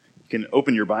can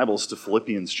open your Bibles to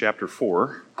Philippians chapter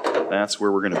 4. That's where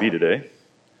we're going to be today.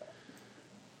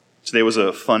 Today was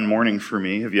a fun morning for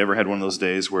me. Have you ever had one of those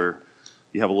days where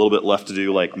you have a little bit left to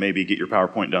do, like maybe get your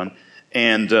PowerPoint done?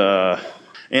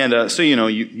 So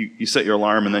you set your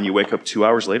alarm and then you wake up 2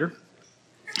 hours later?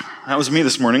 That was me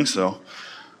this morning, so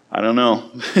I don't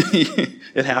know.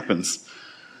 It happens.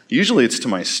 Usually it's to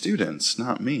my students,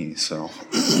 not me, so...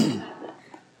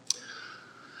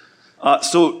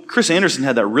 So Chris Anderson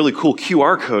had that really cool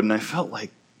QR code, and I felt like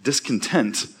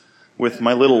discontent with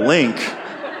my little link.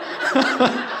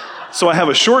 So I have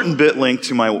a shortened bit link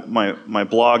to my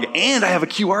blog, and I have a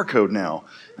QR code now.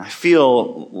 I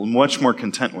feel much more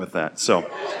content with that. So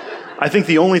I think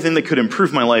the only thing that could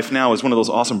improve my life now is one of those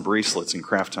awesome bracelets in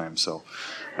Craft Time. So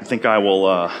I think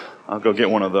I'll go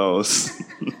get one of those.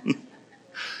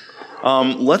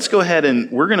 Let's go ahead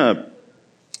and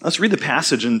let's read the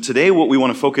passage, and today what we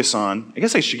want to focus on, I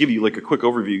guess I should give you like a quick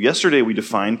overview. Yesterday we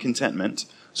defined contentment,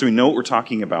 so we know what we're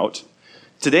talking about.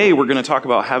 Today we're going to talk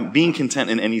about being content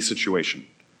in any situation.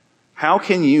 How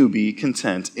can you be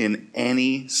content in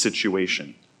any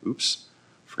situation? Oops,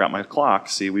 forgot my clock.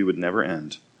 See, we would never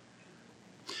end.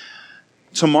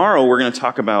 Tomorrow we're going to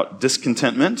talk about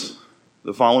discontentment.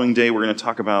 The following day we're going to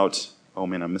talk about, oh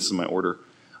man, I'm missing my order.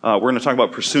 We're going to talk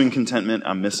about pursuing contentment.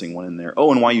 I'm missing one in there.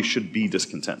 Oh, and why you should be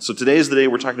discontent. So today is the day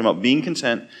we're talking about being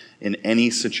content in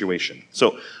any situation.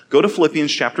 So go to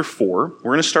Philippians chapter 4. We're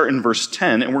going to start in verse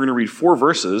 10, and we're going to read 4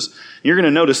 verses. You're going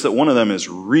to notice that one of them is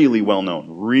really well known,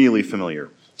 really familiar.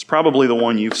 It's probably the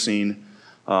one you've seen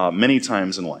many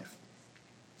times in life.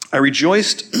 I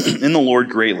rejoiced in the Lord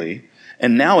greatly,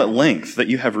 and now at length that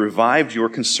you have revived your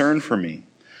concern for me.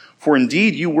 For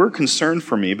indeed you were concerned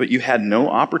for me, but you had no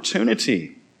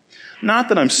opportunity. Not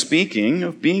that I'm speaking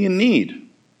of being in need,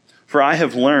 for I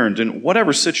have learned in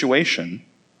whatever situation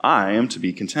I am to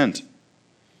be content.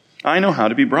 I know how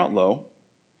to be brought low,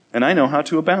 and I know how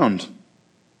to abound.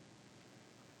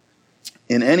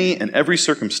 In any and every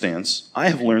circumstance, I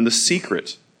have learned the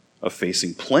secret of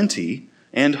facing plenty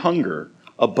and hunger,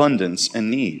 abundance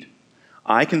and need.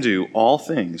 I can do all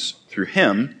things through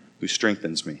Him who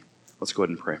strengthens me. Let's go ahead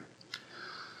and pray.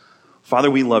 Father,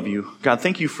 we love you. God,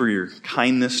 thank you for your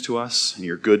kindness to us and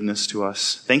your goodness to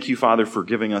us. Thank you, Father, for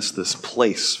giving us this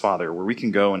place, Father, where we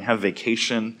can go and have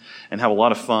vacation and have a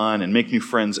lot of fun and make new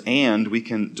friends, and we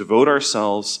can devote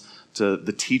ourselves to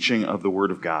the teaching of the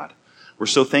Word of God. We're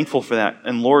so thankful for that.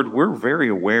 And Lord, we're very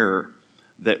aware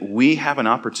that we have an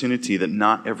opportunity that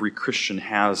not every Christian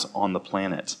has on the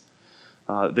planet.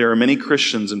 There are many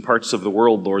Christians in parts of the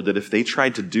world, Lord, that if they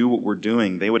tried to do what we're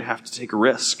doing, they would have to take a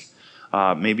risk.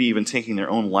 Maybe even taking their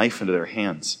own life into their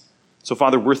hands. So,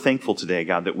 Father, we're thankful today,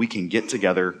 God, that we can get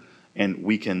together and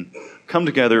we can come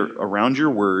together around your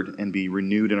word and be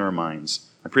renewed in our minds.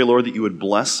 I pray, Lord, that you would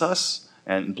bless us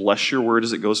and bless your word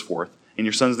as it goes forth. In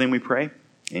your Son's name we pray.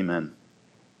 Amen.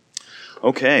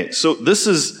 Okay, so this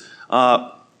is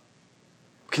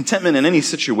contentment in any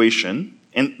situation.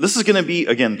 And this is going to be,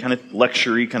 again, kind of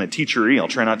lecture-y, kind of teacher-y. I'll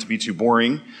try not to be too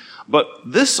boring. But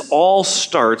this all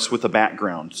starts with a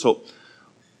background. So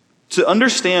to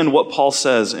understand what Paul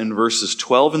says in verses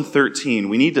 12 and 13,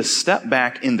 we need to step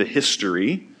back into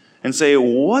history and say,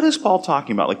 what is Paul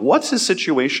talking about? Like, what's his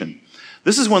situation?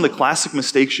 This is one of the classic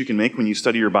mistakes you can make when you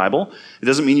study your Bible. It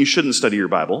doesn't mean you shouldn't study your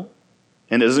Bible.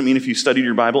 And it doesn't mean if you studied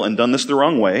your Bible and done this the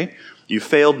wrong way, you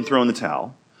failed and thrown the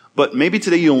towel. But maybe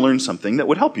today you'll learn something that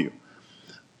would help you.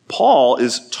 Paul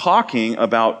is talking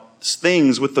about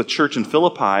things with the church in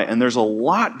Philippi, and there's a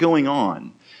lot going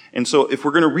on. And so if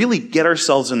we're going to really get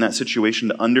ourselves in that situation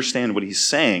to understand what he's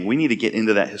saying, we need to get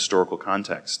into that historical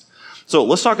context. So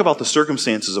let's talk about the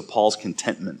circumstances of Paul's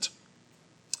contentment.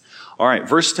 All right,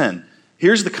 verse 10.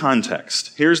 Here's the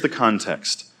context.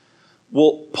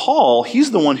 Well, Paul,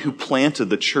 he's the one who planted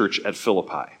the church at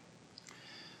Philippi.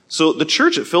 So the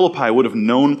church at Philippi would have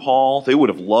known Paul. They would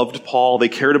have loved Paul. They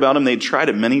cared about him. They'd tried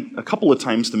a couple of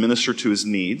times to minister to his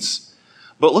needs.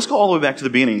 But let's go all the way back to the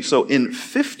beginning. So in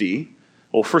 50,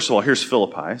 well, first of all, here's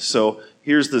Philippi. So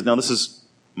now this is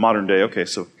modern day. Okay,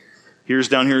 so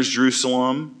down here is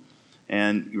Jerusalem,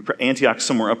 and Antioch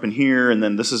somewhere up in here, and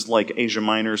then this is like Asia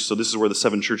Minor. So this is where the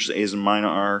 7 churches of Asia Minor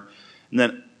are. And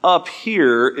then up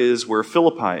here is where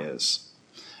Philippi is.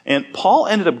 And Paul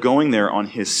ended up going there on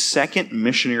his second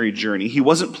missionary journey. He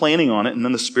wasn't planning on it, and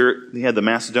then he had the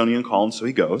Macedonian call, and so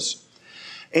he goes.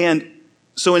 And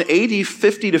so in AD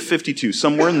 50 to 52,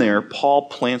 somewhere in there, Paul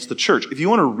plants the church. If you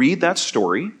want to read that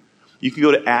story, you can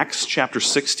go to Acts chapter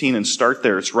 16 and start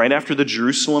there. It's right after the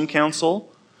Jerusalem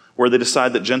Council, where they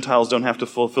decide that Gentiles don't have to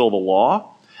fulfill the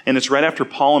law. And it's right after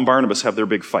Paul and Barnabas have their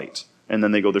big fight, and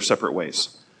then they go their separate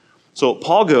ways. So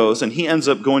Paul goes, and he ends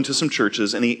up going to some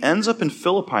churches, and he ends up in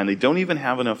Philippi, and they don't even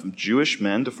have enough Jewish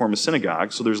men to form a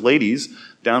synagogue, so there's ladies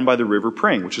down by the river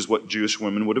praying, which is what Jewish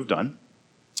women would have done.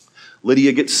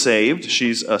 Lydia gets saved.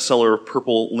 She's a seller of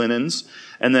purple linens.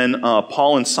 And then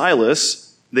Paul and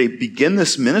Silas, they begin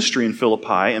this ministry in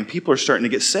Philippi, and people are starting to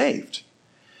get saved.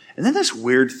 And then this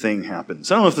weird thing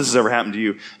happens. I don't know if this has ever happened to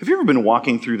you. Have you ever been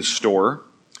walking through the store,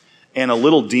 and a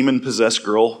little demon-possessed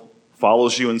girl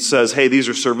follows you and says, hey, these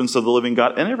are servants of the living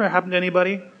God? And it ever happened to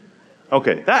anybody?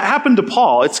 Okay, that happened to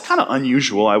Paul. It's kind of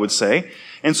unusual, I would say.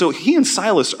 And so he and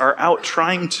Silas are out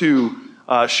trying to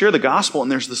share the gospel,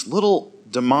 and there's this little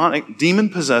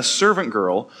demon-possessed servant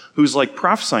girl who's like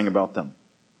prophesying about them.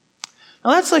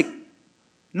 Now that's like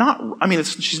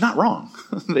she's not wrong.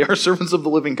 They are servants of the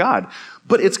living God.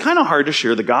 But it's kind of hard to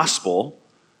share the gospel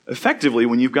effectively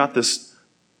when you've got this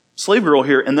slave girl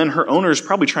here, and then her owner is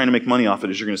probably trying to make money off it,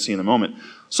 as you're going to see in a moment.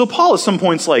 So Paul at some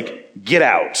point's like, get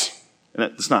out. And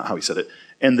that's not how he said it.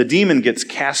 And the demon gets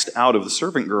cast out of the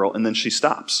servant girl, and then she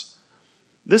stops.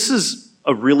 This is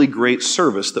a really great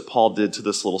service that Paul did to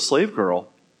this little slave girl,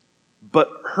 but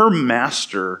her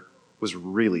master was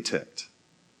really ticked.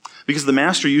 Because the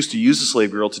master used to use the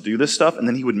slave girl to do this stuff, and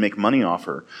then he would make money off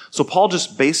her. So Paul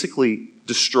just basically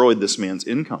destroyed this man's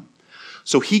income.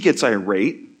 So he gets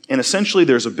irate, and essentially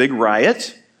there's a big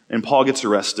riot, and Paul gets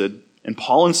arrested, and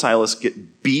Paul and Silas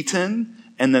get beaten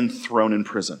and then thrown in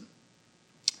prison.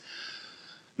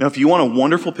 Now, if you want a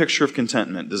wonderful picture of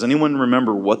contentment, does anyone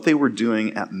remember what they were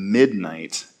doing at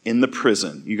midnight in the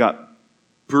prison? You got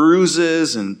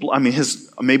bruises and,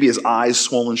 maybe his eyes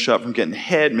swollen shut from getting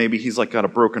hit. Maybe he's like got a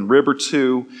broken rib or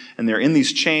two, and they're in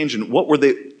these chains. And what were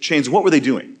they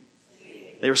doing?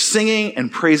 They were singing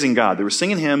and praising God. They were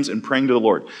singing hymns and praying to the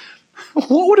Lord.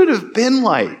 What would it have been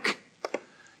like?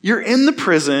 You're in the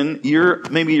prison.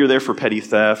 Maybe you're there for petty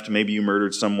theft. Maybe you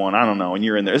murdered someone. I don't know. And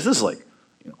you're in there. This is like,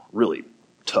 really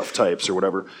tough types or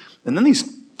whatever. And then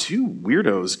these two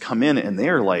weirdos come in, and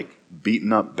they're like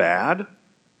beaten up bad.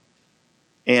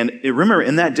 And remember,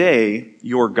 in that day,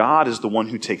 your God is the one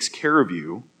who takes care of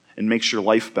you and makes your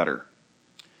life better.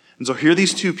 And so here are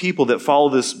these two people that follow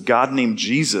this God named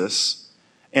Jesus,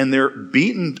 and they're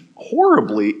beaten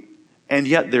horribly, and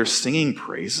yet they're singing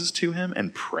praises to him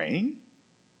and praying.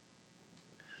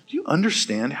 Do you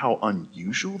understand how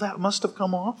unusual that must have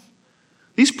come off?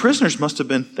 These prisoners must have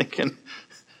been thinking,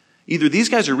 either these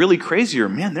guys are really crazy, or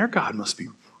man, their God must be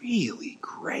really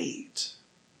great.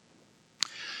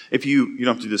 If you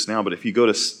don't have to do this now, but if you go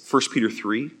to 1 Peter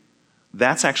 3,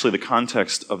 that's actually the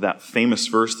context of that famous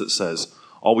verse that says,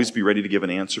 always be ready to give an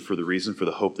answer for the reason for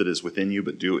the hope that is within you,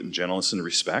 but do it in gentleness and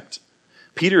respect.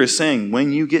 Peter is saying,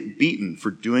 when you get beaten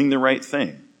for doing the right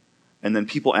thing, and then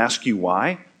people ask you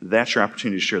why, that's your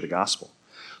opportunity to share the gospel.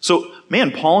 So,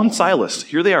 man, Paul and Silas,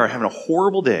 here they are having a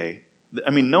horrible day.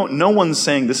 No one's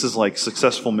saying this is like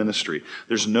successful ministry.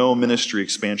 There's no ministry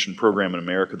expansion program in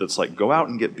America that's like, go out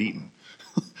and get beaten.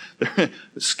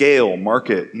 Scale,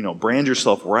 market, brand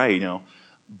yourself right,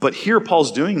 But here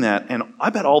Paul's doing that, and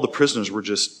I bet all the prisoners were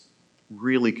just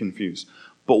really confused.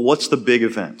 But what's the big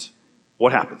event?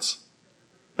 What happens?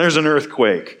 There's an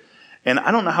earthquake. And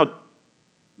I don't know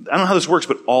how this works,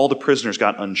 but all the prisoners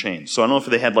got unchained. So I don't know if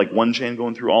they had like one chain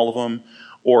going through all of them,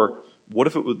 or what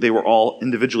if they were all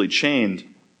individually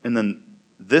chained, and then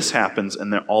this happens,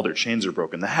 and then all their chains are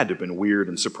broken. That had to have been weird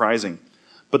and surprising.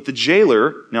 But the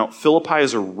jailer, now Philippi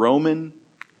is a Roman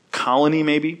colony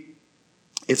maybe.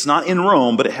 It's not in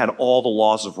Rome, but it had all the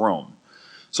laws of Rome.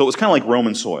 So it was kind of like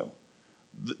Roman soil.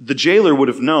 The jailer would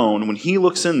have known when he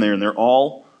looks in there and they're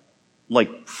all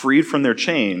like freed from their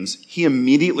chains, he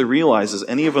immediately realizes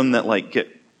any of them that get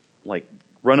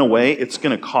run away, it's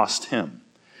going to cost him.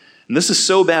 And this is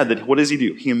so bad that what does he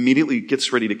do? He immediately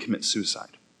gets ready to commit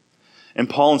suicide. And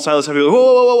Paul and Silas have to go,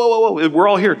 whoa, we're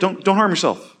all here. Don't harm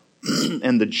yourself.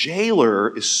 And the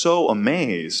jailer is so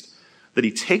amazed that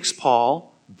he takes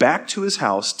Paul back to his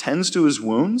house, tends to his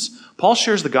wounds. Paul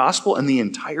shares the gospel, and the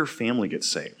entire family gets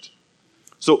saved.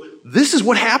 So this is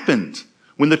what happened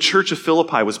when the church of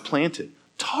Philippi was planted.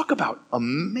 Talk about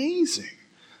amazing.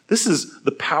 This is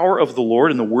the power of the Lord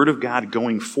and the word of God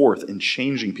going forth and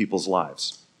changing people's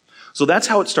lives. So that's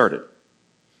how it started.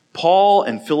 Paul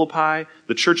and Philippi,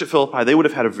 the church at Philippi, they would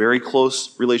have had a very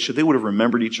close relationship. They would have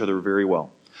remembered each other very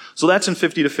well. So that's in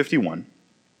 50 to 51.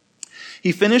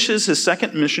 He finishes his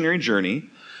second missionary journey,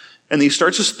 and he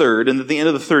starts his third, and at the end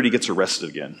of the third, he gets arrested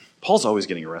again. Paul's always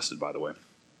getting arrested, by the way.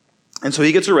 And so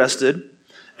he gets arrested,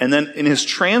 and then in his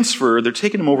transfer, they're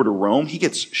taking him over to Rome. He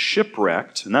gets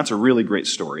shipwrecked, and that's a really great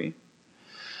story.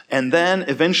 And then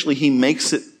eventually he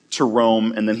makes it to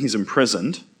Rome, and then he's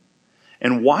imprisoned.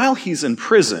 And while he's in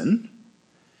prison,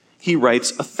 he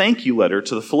writes a thank you letter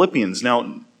to the Philippians.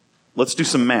 Now, let's do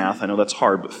some math. I know that's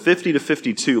hard, but 50 to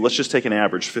 52, let's just take an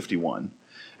average, 51.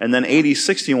 And then 80,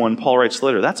 61, Paul writes a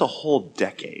letter. That's a whole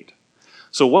decade.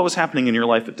 So what was happening in your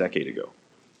life a decade ago?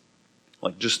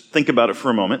 Like, just think about it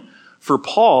for a moment. For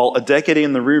Paul, a decade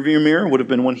in the rearview mirror would have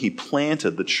been when he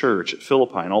planted the church at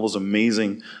Philippi and all those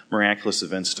amazing, miraculous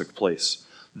events took place.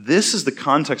 This is the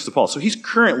context of Paul. So he's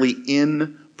currently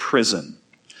in prison.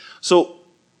 So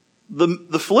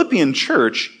the Philippian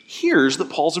church hears that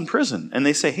Paul's in prison, and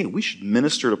they say, hey, we should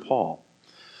minister to Paul.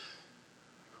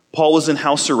 Paul was in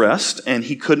house arrest, and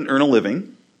he couldn't earn a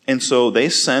living, and so they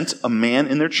sent a man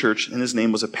in their church, and his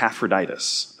name was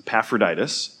Epaphroditus.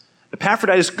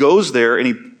 Epaphroditus goes there, and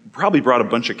he probably brought a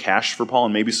bunch of cash for Paul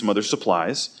and maybe some other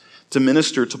supplies to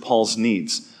minister to Paul's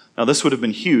needs. Now, this would have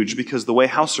been huge because the way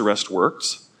house arrest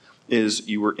works is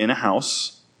you were in a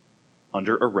house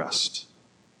under arrest.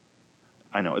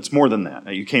 I know, it's more than that.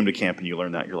 Now, you came to camp and you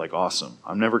learned that. You're like, awesome.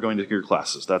 I'm never going to your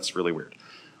classes. That's really weird.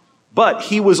 But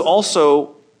he was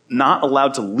also not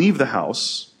allowed to leave the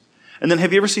house. And then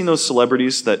have you ever seen those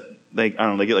celebrities that they get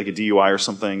like a DUI or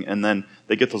something, and then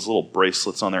they get those little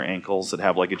bracelets on their ankles that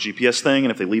have like a GPS thing,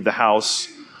 and if they leave the house,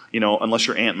 unless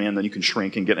you're Ant-Man, then you can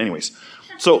shrink and get, anyways.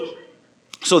 So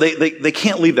they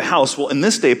can't leave the house. Well, in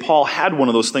this day, Paul had one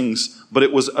of those things, but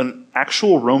it was an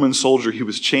actual Roman soldier he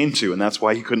was chained to, and that's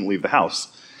why he couldn't leave the house.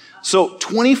 So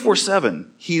 24/7,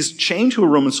 he's chained to a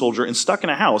Roman soldier and stuck in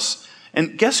a house,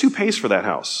 and guess who pays for that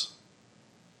house?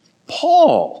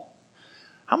 Paul.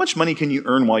 How much money can you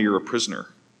earn while you're a prisoner?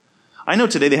 I know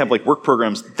today they have like work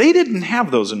programs. They didn't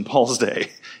have those in Paul's day.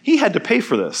 He had to pay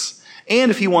for this. And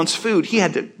if he wants food, he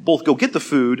had to both go get the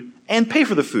food and pay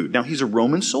for the food. Now, he's a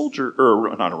Roman soldier,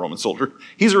 or not a Roman soldier.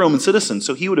 He's a Roman citizen,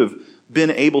 so he would have been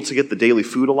able to get the daily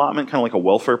food allotment, kind of like a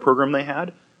welfare program they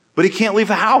had. But he can't leave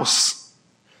the house.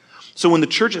 So when the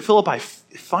church at Philippi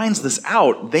finds this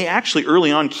out, they actually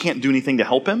early on can't do anything to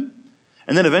help him.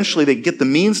 And then eventually they get the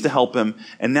means to help him,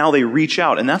 and now they reach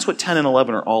out. And that's what 10 and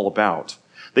 11 are all about.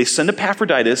 They send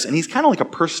Epaphroditus, and he's kind of like a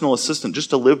personal assistant just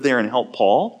to live there and help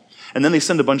Paul. And then they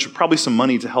send probably some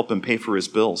money to help him pay for his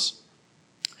bills.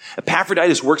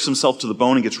 Epaphroditus works himself to the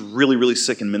bone and gets really, really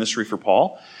sick in ministry for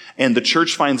Paul. And the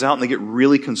church finds out and they get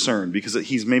really concerned because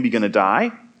he's maybe going to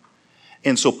die.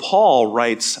 And so Paul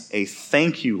writes a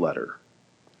thank you letter.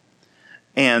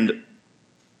 And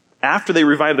after they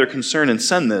revive their concern and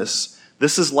send this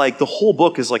is like, the whole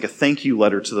book is like a thank you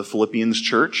letter to the Philippians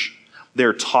church.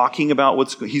 They're talking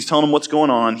about he's telling them what's going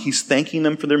on. He's thanking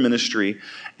them for their ministry.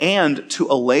 And to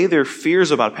allay their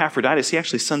fears about Epaphroditus, he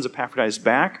actually sends Epaphroditus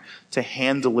back to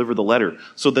hand deliver the letter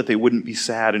so that they wouldn't be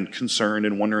sad and concerned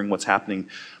and wondering what's happening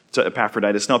to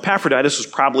Epaphroditus. Now, Epaphroditus was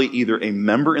probably either a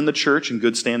member in the church in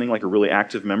good standing, like a really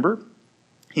active member.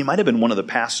 He might have been one of the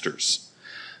pastors.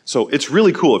 So it's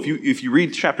really cool. If you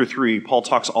read chapter 3, Paul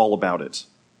talks all about it.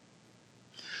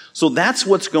 So that's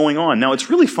what's going on. Now, it's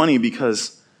really funny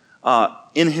because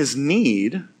in his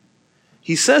need,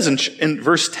 he says in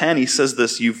verse 10, he says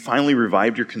this, you've finally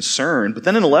revived your concern. But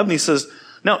then in 11, he says,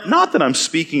 now, not that I'm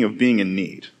speaking of being in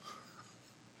need.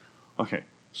 Okay.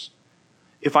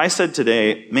 If I said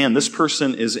today, man, this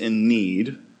person is in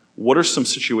need, what are some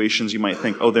situations you might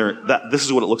think, this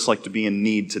is what it looks like to be in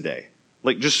need today?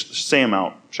 Like, just say them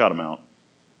out, shout them out.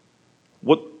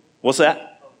 What's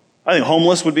that? I think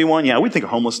homeless would be one. Yeah, we'd think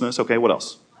of homelessness. Okay, what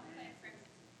else?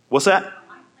 What's that?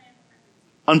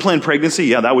 Unplanned pregnancy.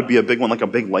 Yeah, that would be a big one, like a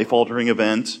big life-altering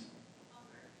event.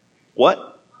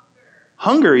 What?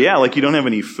 Hunger, yeah, like you don't have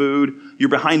any food. You're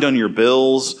behind on your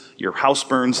bills. Your house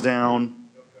burns down.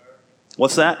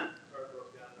 What's that?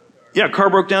 Yeah,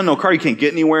 car broke down, no car, you can't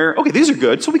get anywhere. Okay, these are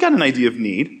good. So we got an idea of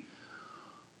need.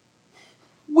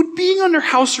 Would being under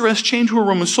house arrest, chained to a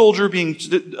Roman soldier, being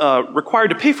required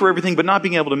to pay for everything but not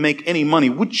being able to make any money,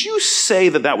 would you say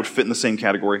that would fit in the same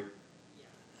category?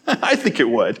 I think it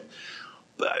would.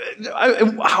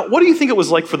 What do you think it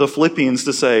was like for the Philippians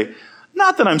to say,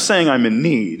 not that I'm saying I'm in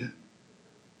need?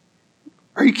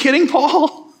 Are you kidding,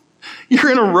 Paul?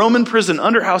 You're in a Roman prison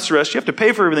under house arrest. You have to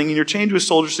pay for everything, and you're chained to a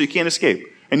soldier so you can't escape.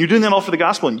 And you're doing that all for the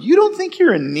gospel, and you don't think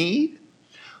you're in need?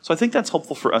 So I think that's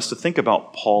helpful for us to think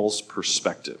about Paul's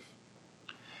perspective.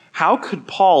 How could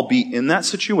Paul be in that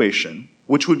situation,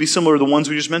 which would be similar to the ones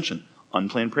we just mentioned?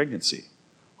 Unplanned pregnancy,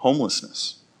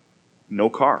 homelessness, no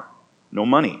car, no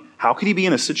money. How could he be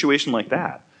in a situation like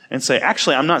that and say,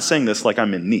 actually, I'm not saying this like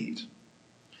I'm in need?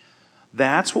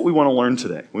 That's what we want to learn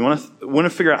today. We want to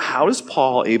figure out, how is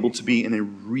Paul able to be in a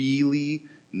really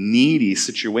needy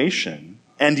situation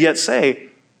and yet say,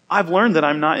 I've learned that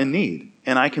I'm not in need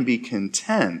and I can be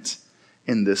content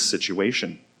in this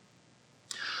situation.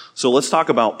 So let's talk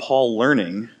about Paul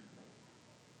learning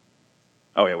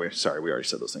Oh, yeah, we already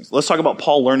said those things. Let's talk about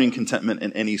Paul learning contentment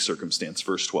in any circumstance,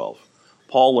 verse 12.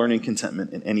 Paul learning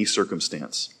contentment in any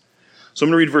circumstance. So I'm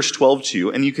going to read verse 12 to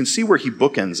you, and you can see where he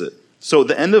bookends it. So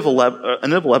the end of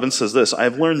 11 says this, I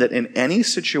have learned that in any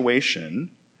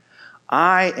situation,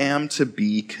 I am to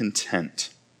be content.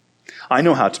 I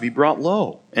know how to be brought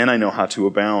low, and I know how to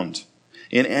abound.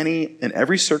 In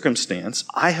every circumstance,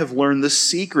 I have learned the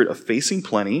secret of facing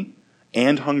plenty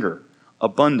and hunger,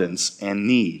 abundance and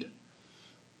need.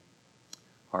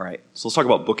 All right, so let's talk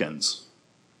about bookends.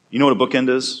 You know what a bookend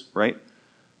is, right?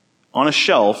 On a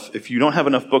shelf, if you don't have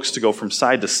enough books to go from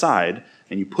side to side,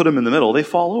 and you put them in the middle, they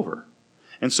fall over.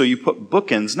 And so you put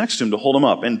bookends next to them to hold them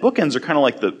up. And bookends are kind of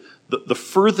like the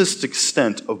furthest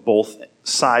extent of both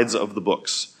sides of the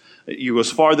books. You go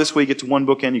as far this way, you get to one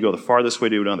bookend, you go the farthest way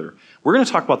to another. We're going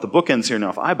to talk about the bookends here now.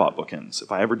 If I bought bookends,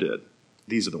 if I ever did,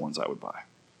 these are the ones I would buy.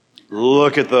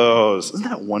 Look at those. Isn't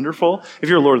that wonderful? If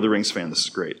you're a Lord of the Rings fan, this is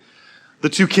great. The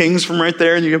two kings from right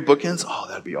there, and you get bookends. Oh,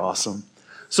 that'd be awesome.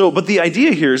 So, but the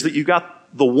idea here is that you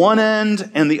got the one end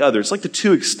and the other. It's like the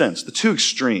two extents, the two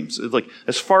extremes. It's like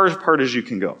as far apart as you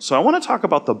can go. So I want to talk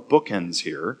about the bookends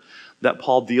here that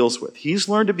Paul deals with. He's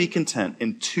learned to be content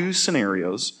in two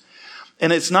scenarios.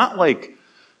 And it's not like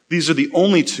these are the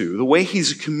only two. The way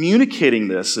he's communicating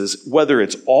this is whether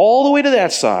it's all the way to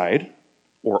that side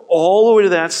or all the way to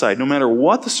that side, no matter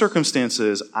what the circumstance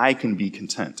is, I can be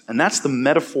content. And that's the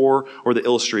metaphor or the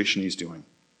illustration he's doing.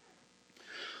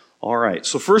 All right,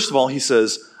 so first of all, he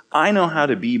says, I know how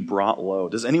to be brought low.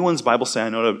 Does anyone's Bible say I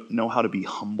know how to be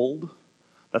humbled?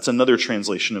 That's another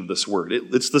translation of this word.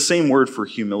 It's the same word for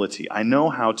humility. I know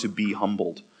how to be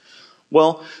humbled.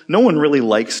 Well, no one really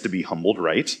likes to be humbled,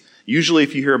 right? Usually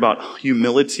if you hear about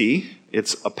humility,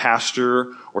 it's a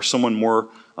pastor or someone more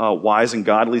wise and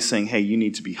godly saying, hey, you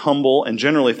need to be humble. And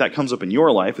generally, if that comes up in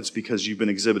your life, it's because you've been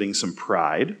exhibiting some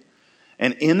pride.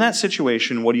 And in that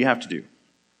situation, what do you have to do?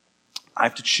 I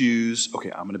have to choose,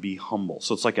 okay, I'm going to be humble.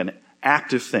 So it's like an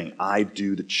active thing. I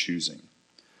do the choosing.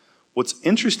 What's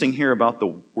interesting here about the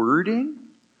wording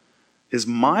is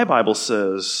my Bible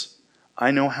says,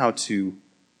 I know how to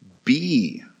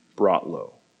be brought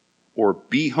low or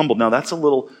be humbled. Now that's a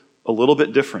little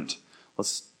bit different.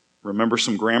 Let's remember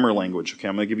some grammar language. Okay,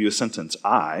 I'm going to give you a sentence.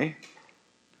 I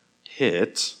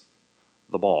hit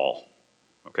the ball.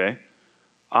 Okay?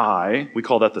 We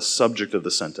call that the subject of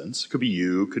the sentence. It could be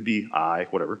you, could be I,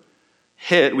 whatever.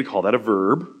 Hit, we call that a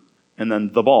verb. And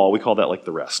then the ball, we call that like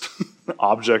the rest.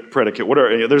 Object, predicate,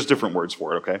 whatever. There's different words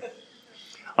for it, okay?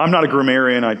 I'm not a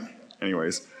grammarian.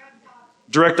 Anyways.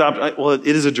 Direct object, well, it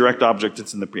is a direct object.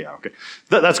 It's in the, yeah, okay.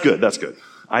 That's good.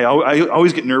 I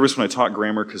always get nervous when I talk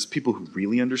grammar because people who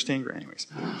really understand grammar, anyways.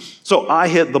 So I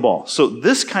hit the ball. So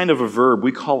this kind of a verb,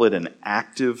 we call it an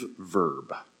active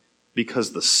verb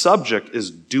because the subject is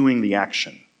doing the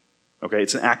action. Okay,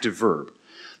 it's an active verb.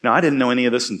 Now, I didn't know any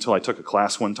of this until I took a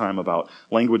class one time about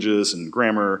languages and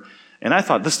grammar, and I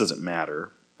thought this doesn't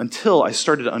matter until I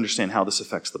started to understand how this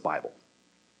affects the Bible.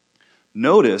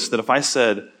 Notice that if I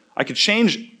said, I could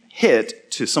change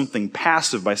hit to something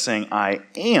passive by saying I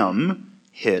am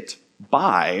hit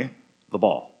by the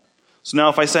ball. So now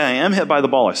if I say I am hit by the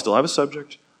ball, I still have a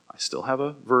subject, I still have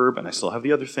a verb, and I still have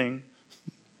the other thing.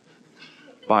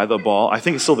 By the ball. I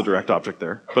think it's still the direct object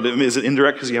there. But is it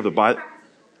indirect because you have the by?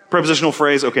 Prepositional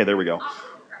phrase. Okay, there we go.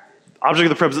 Object of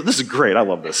the preposition. This is great. I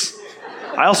love this.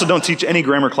 I also don't teach any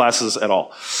grammar classes at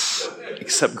all.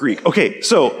 Except Greek. Okay,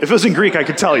 so if it was in Greek, I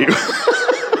could tell you.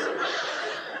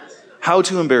 How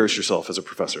to embarrass yourself as a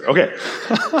professor. Okay.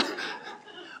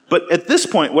 But at this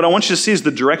point, what I want you to see is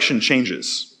the direction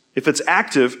changes. If it's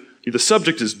active, the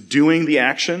subject is doing the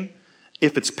action.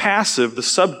 If it's passive,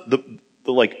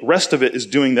 the rest of it is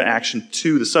doing the action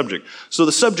to the subject. So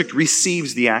the subject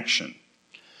receives the action.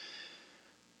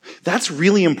 That's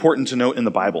really important to note in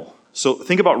the Bible. So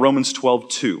think about Romans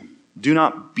 12:2. Do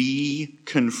not be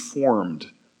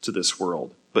conformed to this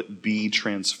world, but be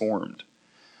transformed.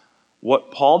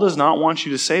 What Paul does not want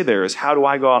you to say there is, how do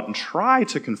I go out and try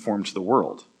to conform to the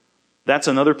world? That's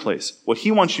another place. What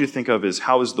he wants you to think of is,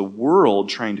 how is the world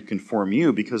trying to conform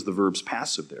you, because the verb's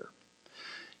passive there.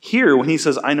 Here, when he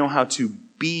says, I know how to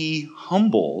be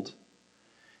humbled,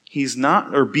 he's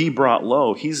not, or be brought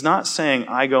low, he's not saying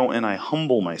I go and I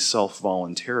humble myself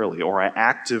voluntarily or I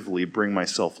actively bring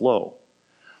myself low.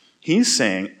 He's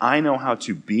saying I know how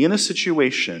to be in a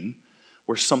situation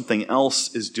where something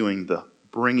else is doing the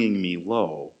bringing me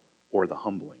low or the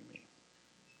humbling me.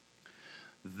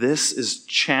 This is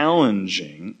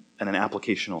challenging in an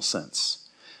applicational sense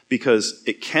because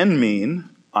it can mean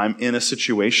I'm in a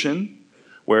situation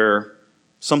where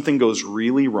something goes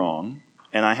really wrong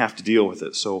and I have to deal with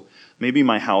it. So maybe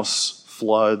my house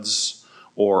floods,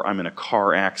 or I'm in a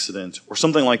car accident, or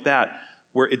something like that,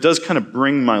 where it does kind of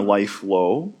bring my life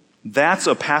low. That's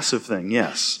a passive thing,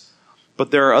 yes.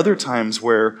 But there are other times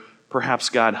where perhaps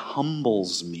God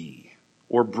humbles me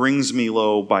or brings me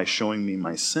low by showing me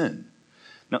my sin.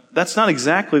 Now, that's not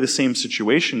exactly the same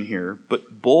situation here,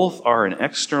 but both are an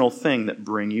external thing that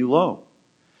bring you low.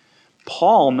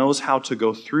 Paul knows how to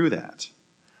go through that.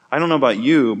 I don't know about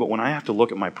you, but when I have to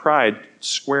look at my pride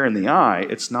square in the eye,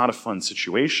 it's not a fun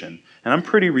situation. And I'm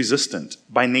pretty resistant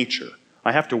by nature.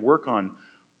 I have to work on,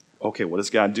 okay, what is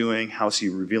God doing? How is he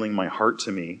revealing my heart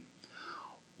to me?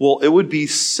 Well, it would be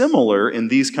similar in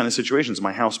these kind of situations.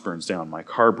 My house burns down, my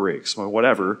car breaks, my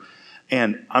whatever,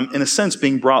 and I'm, in a sense,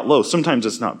 being brought low. Sometimes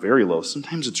it's not very low.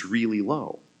 Sometimes it's really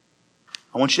low.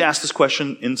 I want you to ask this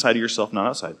question inside of yourself, not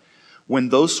outside. When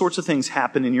those sorts of things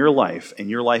happen in your life and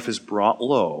your life is brought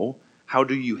low, how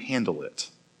do you handle it?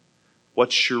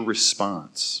 What's your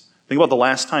response? Think about the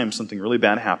last time something really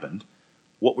bad happened.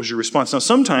 What was your response? Now,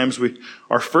 sometimes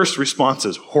our first response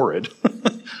is horrid.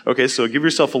 Okay, so give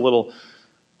yourself a little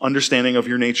understanding of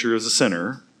your nature as a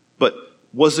sinner. But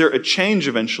was there a change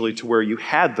eventually to where you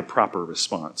had the proper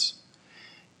response?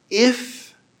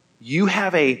 If you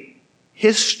have a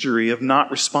history of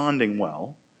not responding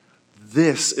well,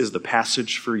 this is the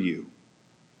passage for you.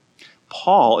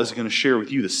 Paul is going to share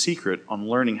with you the secret on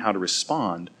learning how to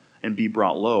respond and be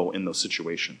brought low in those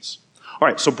situations. All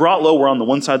right, so brought low, we're on the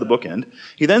one side of the bookend.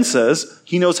 He then says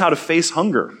he knows how to face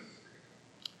hunger.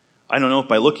 I don't know if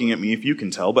by looking at me if you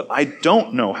can tell, but I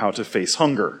don't know how to face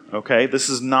hunger, okay? This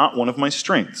is not one of my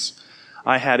strengths.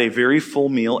 I had a very full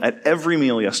meal at every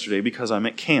meal yesterday because I'm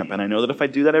at camp, and I know that if I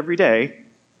do that every day,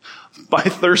 by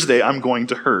Thursday I'm going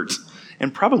to hurt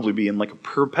and probably be in like a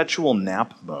perpetual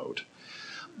nap mode.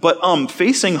 But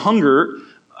facing hunger,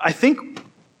 I think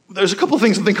there's a couple of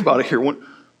things to think about it here.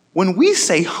 When we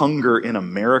say hunger in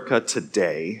America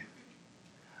today,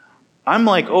 I'm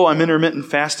like, oh, I'm intermittent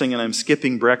fasting and I'm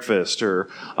skipping breakfast, or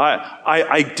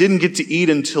I didn't get to eat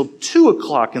until 2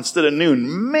 o'clock instead of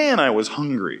noon. Man, I was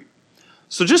hungry.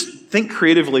 So just think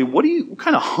creatively, what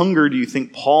kind of hunger do you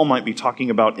think Paul might be talking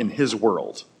about in his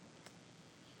world?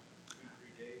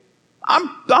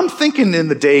 I'm thinking in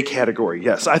the day category,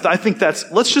 yes. I think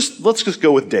let's just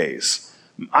go with days.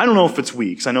 I don't know if it's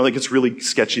weeks. I know that gets really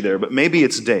sketchy there, but maybe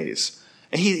it's days.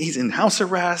 And he's in house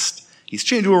arrest. He's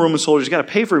chained to a Roman soldier. He's got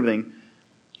to pay for everything.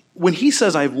 When he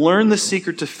says, I've learned the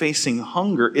secret to facing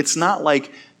hunger, it's not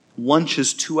like lunch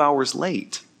is 2 hours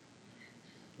late.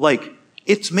 Like,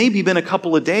 it's maybe been a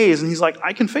couple of days, and he's like,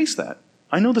 I can face that.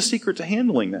 I know the secret to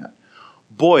handling that.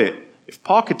 Boy, if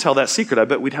Paul could tell that secret, I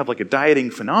bet we'd have like a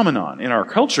dieting phenomenon in our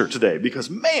culture today, because,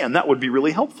 man, that would be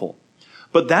really helpful.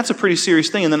 But that's a pretty serious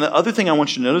thing. And then the other thing I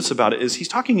want you to notice about it is he's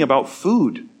talking about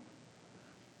food.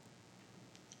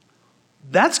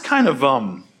 That's kind of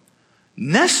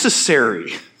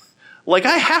necessary. Like,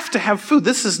 I have to have food.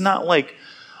 This is not like,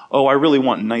 oh, I really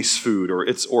want nice food,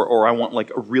 or I want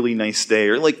like a really nice day,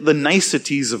 or like the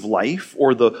niceties of life,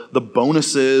 or the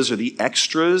bonuses or the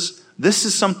extras. This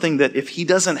is something that if he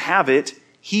doesn't have it,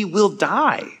 he will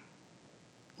die.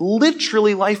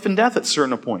 Literally life and death at a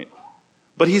certain point.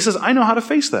 But he says, I know how to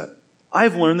face that.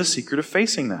 I've learned the secret of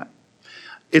facing that.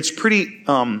 It's pretty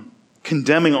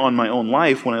condemning on my own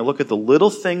life when I look at the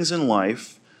little things in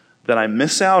life that I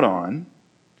miss out on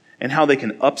and how they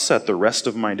can upset the rest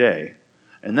of my day.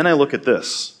 And then I look at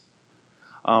this.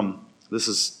 I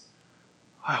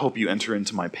hope you enter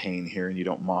into my pain here and you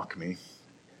don't mock me.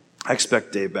 I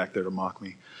expect Dave back there to mock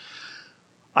me.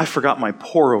 I forgot my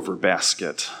pour-over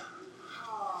basket.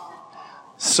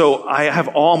 So I have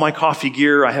all my coffee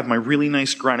gear. I have my really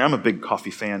nice grinder. I'm a big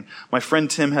coffee fan. My friend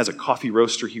Tim has a coffee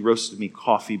roaster. He roasted me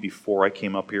coffee before I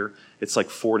came up here. It's like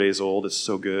 4 days old. It's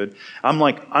so good.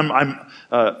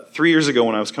 3 years ago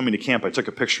when I was coming to camp, I took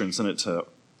a picture and sent it to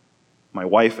my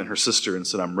wife and her sister and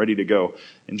said, I'm ready to go.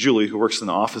 And Julie, who works in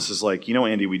the office, is like,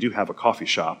 Andy, we do have a coffee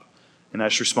shop. And I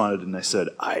just responded and I said,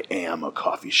 I am a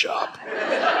coffee shop.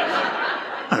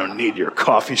 I don't need your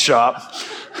coffee shop.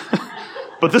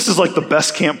 But this is like the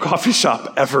best camp coffee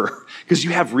shop ever. Because you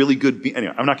have really good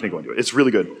anyway, I'm not going to go into it. It's really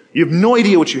good. You have no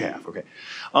idea what you have, okay?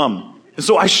 And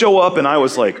so I show up and I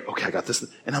was like, okay, I got this.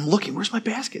 And I'm looking, where's my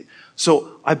basket?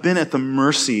 So I've been at the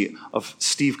mercy of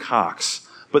Steve Cox.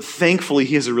 But thankfully,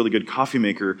 he has a really good coffee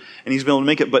maker, and he's been able to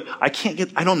make it. But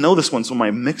I don't know this one, so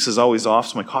my mix is always off,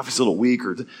 so my coffee's a little weak.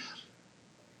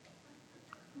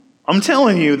 I'm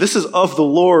telling you, this is of the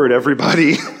Lord,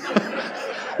 everybody.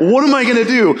 What am I going to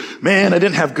do? Man, I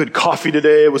didn't have good coffee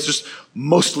today. It was just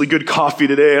mostly good coffee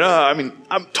today. And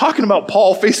I'm talking about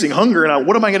Paul facing hunger, and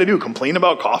what am I going to do? Complain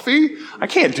about coffee? I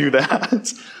can't do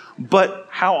that. But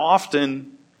how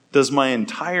often does my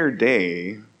entire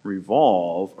day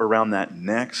revolve around that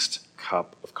next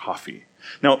cup of coffee?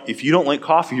 Now, if you don't like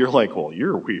coffee, you're like, well,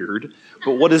 you're weird.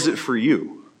 But what is it for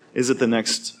you? Is it the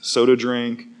next soda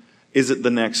drink? Is it the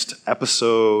next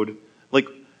episode? Like,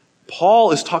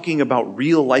 Paul is talking about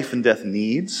real life and death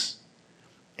needs.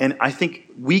 And I think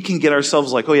we can get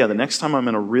ourselves like, oh yeah, the next time I'm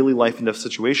in a really life and death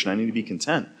situation, I need to be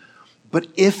content. But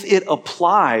if it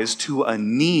applies to a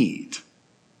need,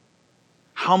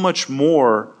 how much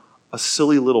more a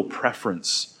silly little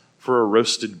preference for a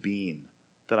roasted bean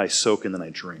that I soak and then I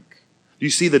drink? Do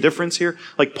you see the difference here?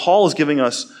 Like, Paul is giving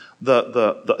us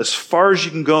the as far as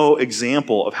you can go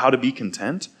example of how to be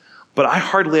content, but I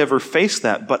hardly ever face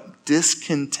that. But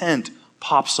discontent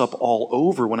pops up all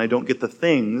over when I don't get the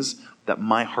things that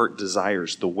my heart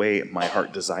desires the way my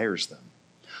heart desires them.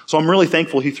 So I'm really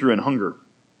thankful he threw in hunger.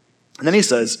 And then he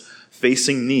says,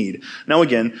 facing need. Now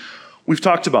again, we've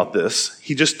talked about this.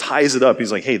 He just ties it up.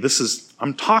 He's like, hey,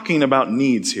 I'm talking about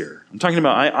needs here. I'm talking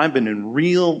about, I've been in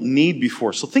real need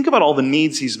before. So think about all the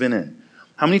needs he's been in.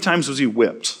 How many times was he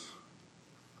whipped?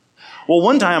 Well,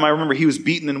 one time I remember he was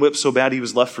beaten and whipped so bad he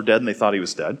was left for dead and they thought he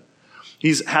was dead.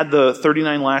 He's had the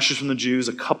 39 lashes from the Jews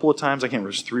a couple of times. I can't remember,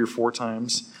 it was 3 or 4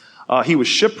 times. He was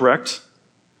shipwrecked.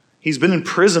 He's been in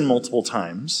prison multiple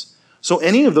times. So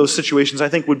any of those situations, I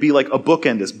think, would be like a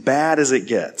bookend, as bad as it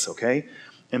gets, okay?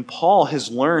 And Paul has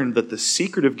learned that the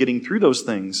secret of getting through those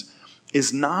things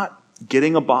is not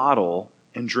getting a bottle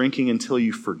and drinking until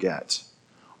you forget,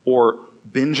 or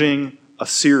binging a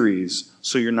series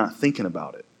so you're not thinking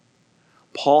about it.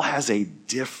 Paul has a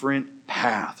different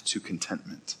path to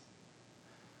contentment.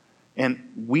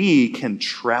 And we can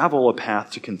travel a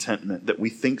path to contentment that we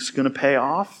think is going to pay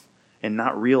off and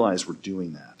not realize we're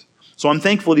doing that. So I'm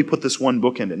thankful that he put this one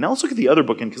bookend in. Now let's look at the other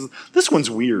bookend, because this one's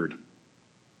weird.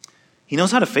 He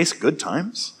knows how to face good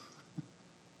times.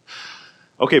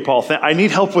 Okay, Paul, I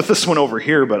need help with this one over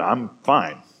here, but I'm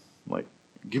fine. Like,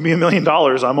 give me $1 million,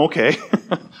 I'm okay.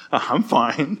 I'm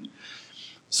fine.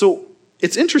 So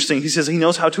it's interesting. He says he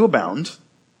knows how to abound.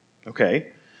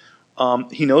 Okay.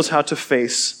 He knows how to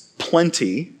face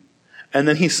plenty. And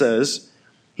then he says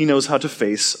he knows how to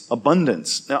face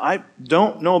abundance. Now, I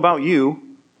don't know about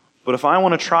you, but if I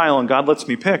want a trial and God lets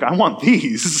me pick, I want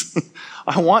these.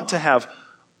 I want to have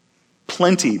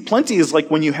plenty. Plenty is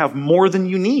like when you have more than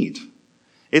you need.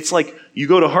 It's like you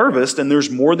go to harvest and there's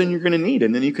more than you're going to need,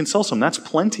 and then you can sell some. That's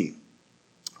plenty.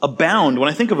 Abound, when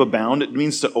I think of abound, it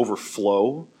means to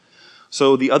overflow.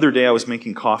 So the other day I was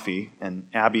making coffee, and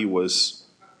Abby was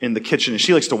in the kitchen, and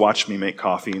she likes to watch me make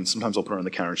coffee, and sometimes I'll put her on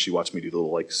the counter and she watches me do the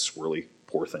little like swirly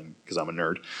pour thing, because I'm a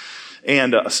nerd.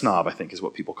 And a snob, I think, is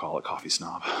what people call it, coffee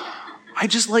snob. I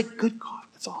just like good coffee.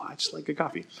 That's all. I just like good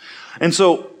coffee. And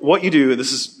so what you do,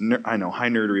 this is, I know, high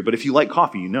nerdery, but if you like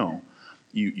coffee, you know,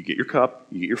 you get your cup,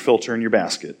 you get your filter and your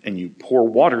basket, and you pour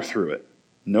water through it.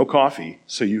 No coffee,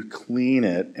 so you clean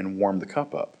it and warm the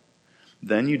cup up.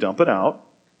 Then you dump it out.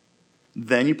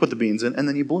 Then you put the beans in, and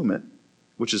then you bloom it,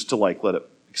 which is to like let it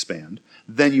expand.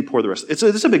 Then you pour the rest. It's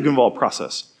a big involved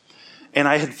process. And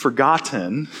I had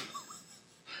forgotten,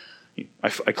 I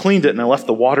cleaned it and I left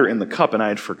the water in the cup, and I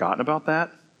had forgotten about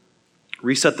that.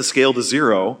 Reset the scale to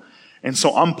 0. And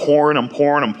so I'm pouring,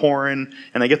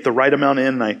 and I get the right amount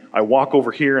in, and I walk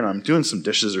over here, and I'm doing some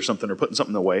dishes or something, or putting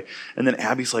something away. And then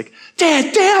Abby's like,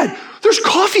 Dad, there's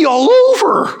coffee all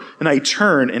over. And I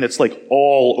turn, and it's like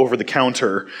all over the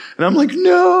counter. And I'm like,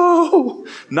 no.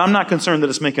 Now I'm not concerned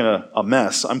that it's making a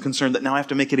mess. I'm concerned that now I have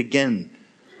to make it again,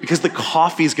 because the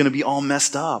coffee is going to be all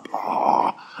messed up.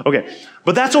 Oh. Okay,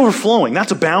 but that's overflowing.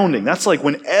 That's abounding. That's like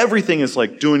when everything is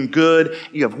like doing good.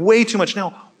 You have way too much.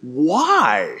 Now,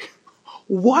 why?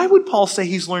 Why would Paul say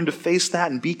he's learned to face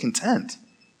that and be content?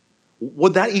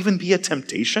 Would that even be a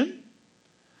temptation?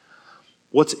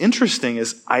 What's interesting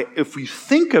is, if we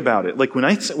think about it, like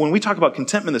when we talk about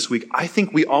contentment this week, I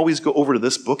think we always go over to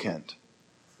this bookend.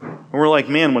 And we're like,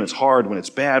 man, when it's hard, when it's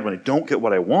bad, when I don't get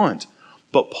what I want.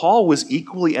 But Paul was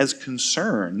equally as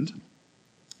concerned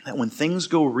that when things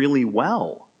go really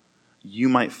well, you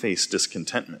might face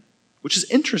discontentment, which is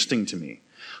interesting to me.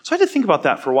 So I had to think about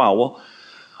that for a while. Well,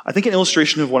 I think an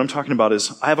illustration of what I'm talking about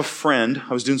is, I have a friend,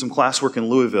 I was doing some classwork in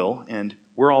Louisville, and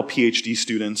we're all PhD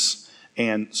students,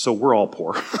 and so we're all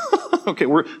poor. Okay,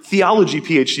 we're theology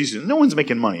PhD students. No one's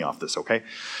making money off this, okay?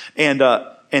 And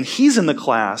he's in the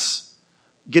class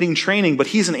getting training, but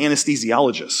he's an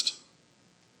anesthesiologist.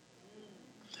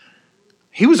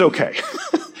 He was okay.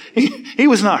 He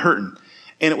was not hurting.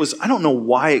 And it was, I don't know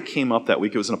why it came up that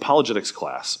week. It was an apologetics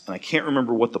class, and I can't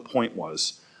remember what the point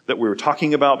was that we were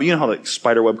talking about, but you know how, like,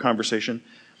 spiderweb conversation?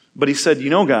 But he said, you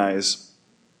know, guys,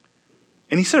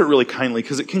 And he said it really kindly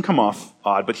because it can come off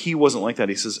odd, but he wasn't like that.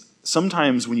 He says,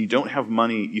 sometimes when you don't have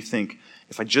money, you think,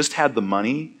 if I just had the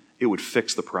money, it would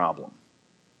fix the problem.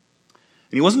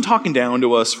 And he wasn't talking down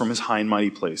to us from his high and mighty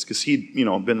place, because he'd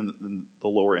been in the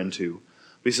lower end too.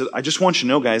 But he said, I just want you to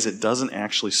know, guys, it doesn't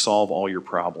actually solve all your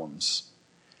problems.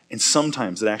 And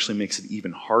sometimes it actually makes it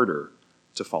even harder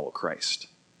to follow Christ.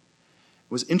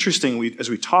 It was interesting, as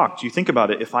we talked, you think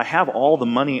about it, if I have all the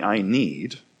money I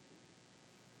need,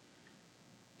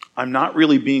 I'm not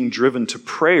really being driven to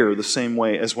prayer the same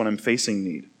way as when I'm facing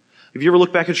need. Have you ever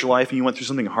looked back at your life and you went through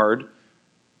something hard?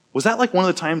 Was that like one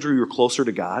of the times where you were closer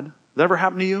to God? Did that ever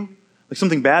happen to you? Like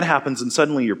something bad happens and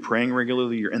suddenly you're praying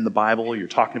regularly, you're in the Bible, you're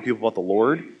talking to people about the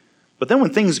Lord. But then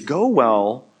when things go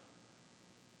well,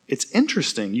 it's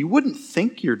interesting. You wouldn't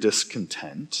think you're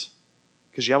discontent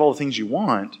because you have all the things you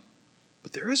want,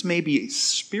 but there is maybe a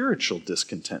spiritual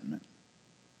discontentment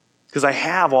because I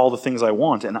have all the things I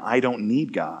want and I don't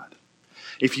need God.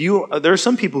 There are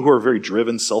some people who are very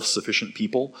driven, self-sufficient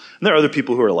people, and there are other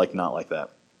people who are not like that.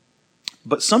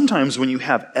 But sometimes when you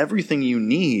have everything you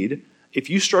need, if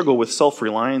you struggle with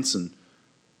self-reliance and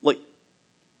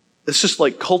it's just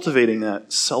like cultivating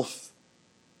that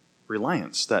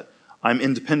self-reliance, that I'm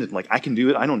independent, I can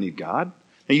do it, I don't need God.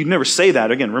 Now you'd never say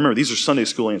that. Again, remember, these are Sunday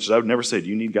school answers. I would never say, do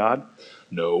you need God?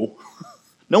 No.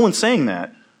 No one's saying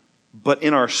that. But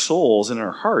in our souls and in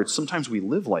our hearts, sometimes we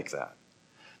live like that.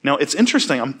 Now, it's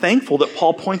interesting. I'm thankful that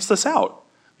Paul points this out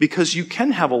because you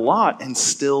can have a lot and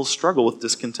still struggle with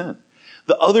discontent.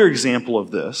 The other example of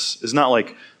this is not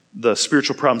like the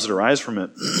spiritual problems that arise from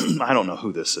it. I don't know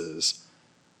who this is.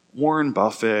 Warren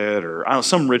Buffett or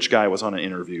some rich guy was on an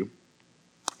interview.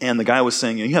 And the guy was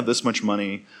saying, you have this much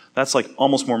money. That's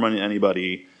almost more money than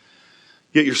anybody.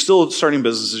 Yet you're still starting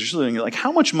businesses. You're still doing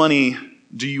how much money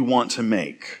do you want to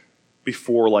make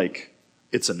before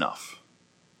it's enough?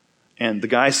 And the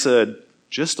guy said,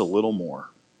 just a little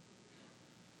more.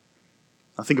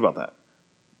 Now think about that.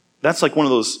 That's one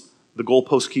of those, the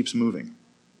goalpost keeps moving.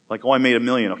 I made $1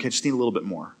 million. Okay, just need a little bit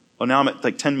more. Oh, now I'm at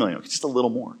 $10 million. Okay, just a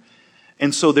little more.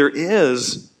 And so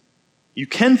you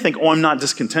can think, I'm not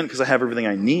discontent because I have everything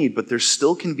I need, but there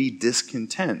still can be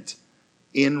discontent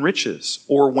in riches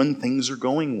or when things are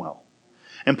going well.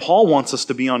 And Paul wants us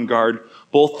to be on guard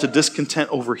both to discontent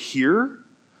over here,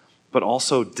 but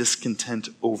also discontent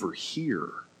over here.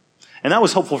 And that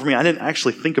was helpful for me. I didn't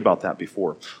actually think about that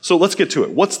before. So let's get to it.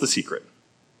 What's the secret?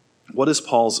 What is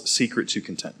Paul's secret to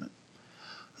contentment?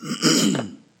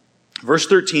 Verse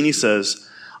 13, he says,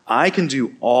 I can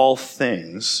do all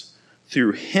things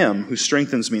through him who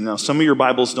strengthens me. Now, some of your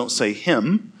Bibles don't say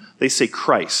him, they say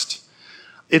Christ.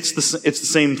 It's the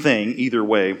same thing either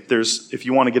way. If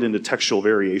you want to get into textual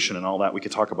variation and all that, we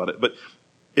could talk about it. But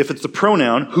if it's the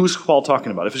pronoun, who's Paul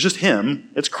talking about? If it's just him,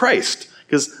 it's Christ,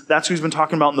 because that's who he's been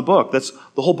talking about in the book. That's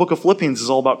the whole book of Philippians is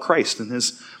all about Christ and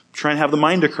his trying to have the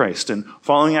mind of Christ and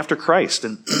following after Christ.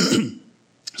 And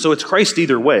so it's Christ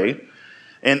either way.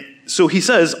 And so he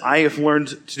says, I have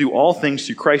learned to do all things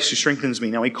through Christ who strengthens me.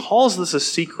 Now he calls this a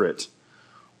secret.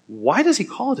 Why does he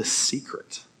call it a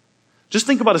secret? Just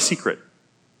think about a secret.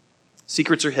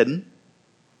 Secrets are hidden.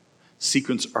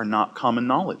 Secrets are not common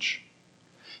knowledge.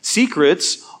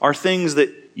 Secrets are things that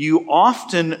you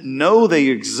often know they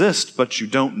exist, but you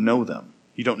don't know them.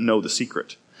 You don't know the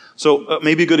secret. So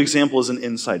maybe a good example is an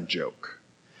inside joke.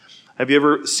 Have you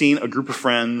ever seen a group of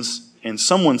friends and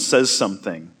someone says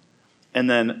something, and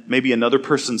then maybe another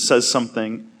person says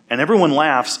something, and everyone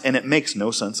laughs, and it makes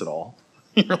no sense at all?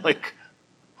 You're like,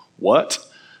 what?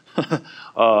 I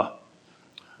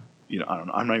don't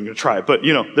know. I'm not even going to try it. But,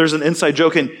 there's an inside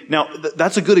joke. And now,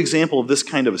 that's a good example of this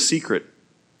kind of a secret.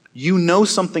 You know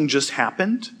something just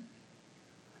happened,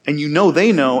 and you know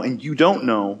they know, and you don't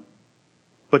know,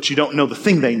 but you don't know the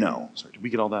thing they know. Sorry, did we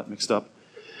get all that mixed up?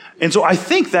 And so I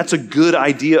think that's a good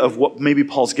idea of what maybe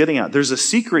Paul's getting at. There's a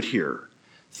secret here.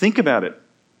 Think about it.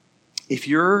 If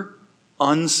you're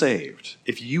unsaved,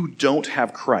 if you don't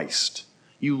have Christ,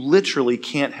 you literally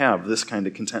can't have this kind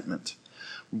of contentment.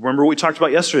 Remember what we talked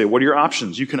about yesterday. What are your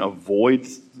options? You can avoid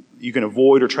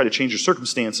or try to change your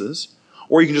circumstances,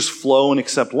 or you can just flow and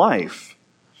accept life.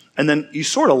 And then you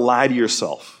sort of lie to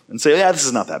yourself and say, this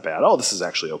is not that bad. Oh, this is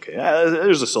actually okay.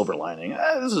 There's a silver lining.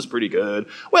 This is pretty good.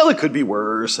 Well, it could be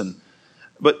worse.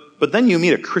 But then you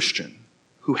meet a Christian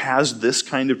who has this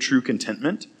kind of true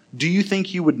contentment. Do you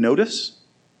think you would notice?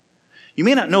 You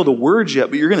may not know the words yet,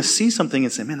 but you're going to see something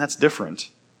and say, man, that's different.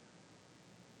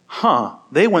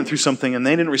 They went through something and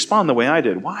they didn't respond the way I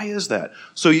did. Why is that?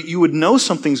 So you would know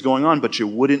something's going on, but you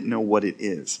wouldn't know what it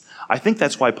is. I think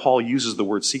that's why Paul uses the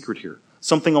word secret here.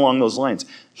 Something along those lines.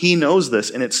 He knows this,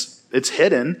 and it's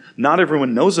hidden. Not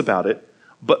everyone knows about it,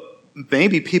 but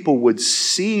maybe people would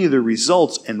see the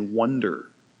results and wonder.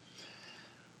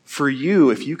 For you,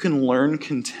 if you can learn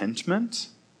contentment,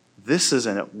 this is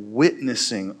a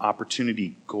witnessing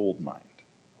opportunity goldmine.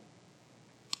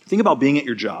 Think about being at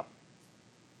your job,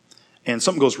 and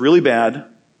something goes really bad.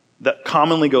 That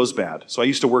commonly goes bad. So I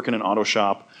used to work in an auto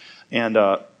shop, and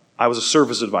I was a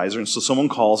service advisor, and so someone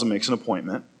calls and makes an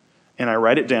appointment, and I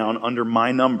write it down under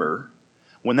my number.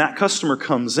 When that customer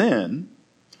comes in,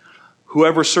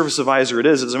 whoever service advisor it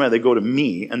is, it doesn't matter, they go to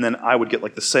me, and then I would get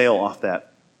like the sale off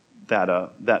that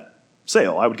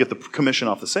sale. I would get the commission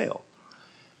off the sale.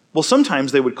 Well,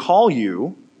 sometimes they would call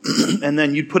you, and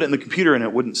then you'd put it in the computer and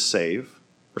it wouldn't save,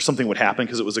 or something would happen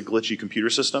because it was a glitchy computer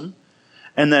system,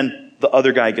 and then the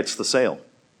other guy gets the sale.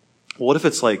 Well, what if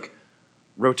it's like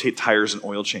rotate tires and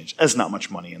oil change? There's not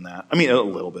much money in that. I mean, a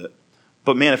little bit.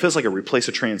 But man, if it's like a replace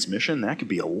a transmission, that could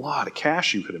be a lot of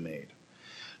cash you could have made.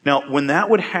 Now, when that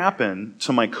would happen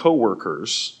to my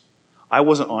coworkers, I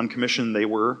wasn't on commission, they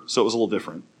were, so it was a little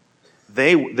different.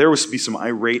 There was to be some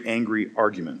irate, angry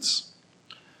arguments.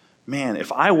 Man,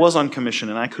 if I was on commission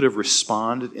and I could have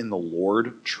responded in the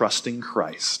Lord, trusting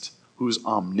Christ, who's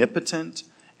omnipotent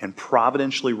and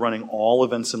providentially running all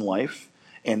events in life,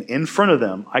 and in front of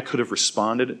them, I could have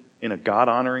responded in a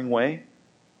God-honoring way,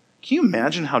 can you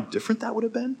imagine how different that would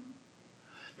have been?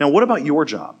 Now, what about your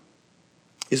job?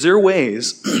 Is there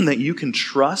ways that you can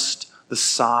trust the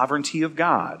sovereignty of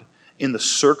God in the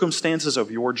circumstances of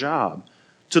your job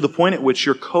to the point at which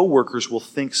your coworkers will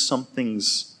think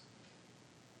something's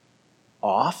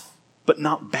off, but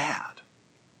not bad?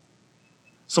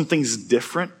 Something's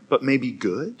different, but maybe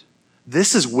good?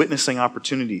 This is witnessing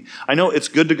opportunity. I know it's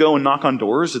good to go and knock on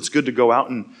doors. It's good to go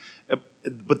out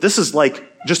but this is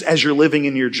like, just as you're living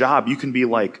in your job, you can be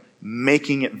like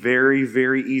making it very,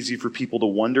 very easy for people to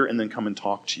wonder and then come and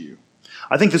talk to you.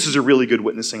 I think this is a really good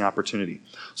witnessing opportunity.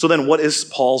 So then what is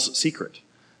Paul's secret?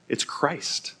 It's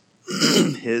Christ.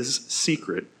 His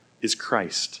secret is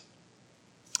Christ.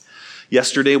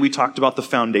 Yesterday we talked about the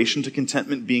foundation to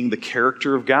contentment being the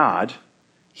character of God.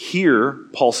 Here,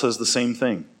 Paul says the same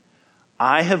thing.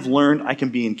 I have learned I can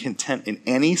be content in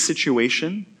any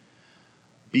situation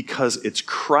because it's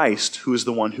Christ who is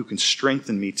the one who can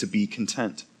strengthen me to be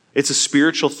content. It's a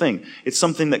spiritual thing. It's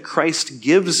something that Christ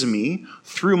gives me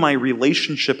through my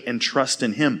relationship and trust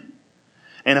in Him.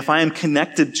 And if I am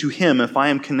connected to Him, if I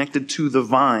am connected to the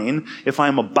vine, if I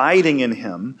am abiding in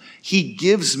Him, He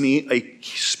gives me a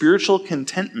spiritual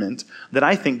contentment that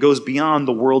I think goes beyond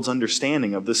the world's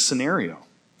understanding of this scenario.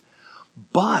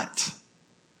 But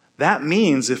that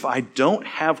means if I don't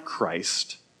have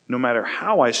Christ, no matter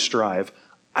how I strive,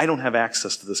 I don't have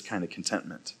access to this kind of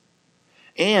contentment.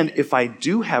 And if I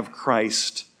do have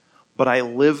Christ, but I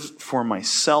live for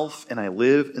myself and I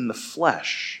live in the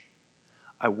flesh,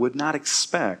 I would not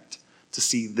expect to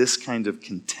see this kind of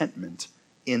contentment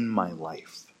in my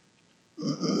life.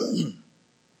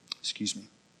 Excuse me.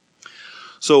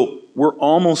 So we're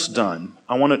almost done.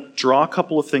 I want to draw a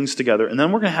couple of things together, and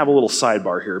then we're going to have a little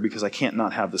sidebar here because I can't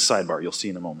not have the sidebar. You'll see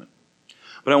in a moment.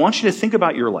 But I want you to think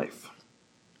about your life.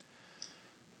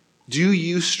 Do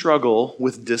you struggle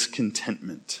with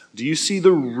discontentment? Do you see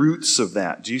the roots of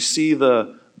that? Do you see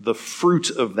the fruit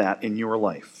of that in your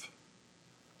life?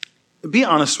 Be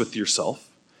honest with yourself.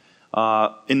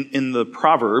 In the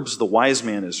Proverbs, the wise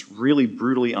man is really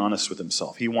brutally honest with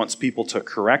himself. He wants people to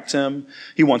correct him.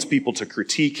 He wants people to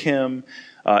critique him.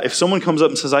 If someone comes up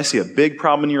and says, I see a big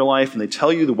problem in your life, and they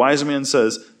tell you, the wise man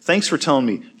says, thanks for telling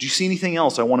me. Do you see anything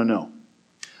else I want to know?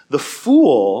 The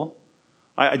fool,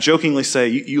 I jokingly say,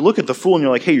 you look at the fool and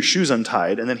you're like, hey, your shoe's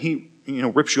untied, and then he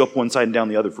rips you up one side and down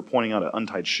the other for pointing out an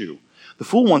untied shoe. The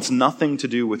fool wants nothing to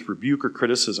do with rebuke or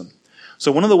criticism.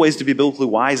 So one of the ways to be biblically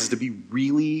wise is to be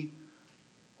really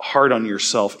hard on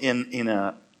yourself in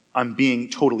a I'm being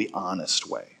totally honest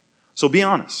way. So be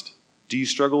honest. Do you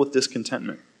struggle with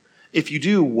discontentment? If you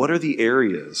do, what are the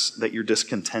areas that you're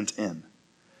discontent in?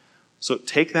 So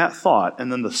take that thought,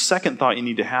 and then the second thought you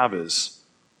need to have is,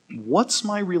 what's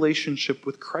my relationship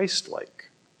with Christ like?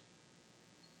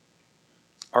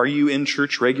 Are you in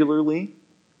church regularly?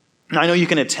 Now, I know you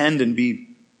can attend and be,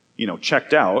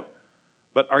 checked out,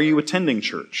 but are you attending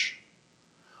church?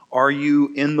 Are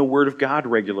you in the Word of God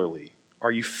regularly?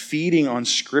 Are you feeding on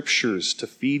scriptures to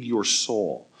feed your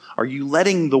soul? Are you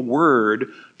letting the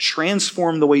Word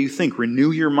transform the way you think,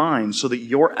 renew your mind so that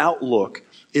your outlook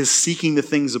is seeking the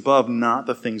things above, not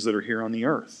the things that are here on the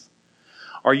earth?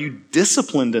 Are you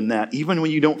disciplined in that, even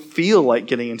when you don't feel like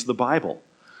getting into the Bible?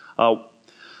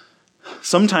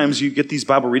 Sometimes you get these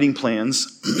Bible reading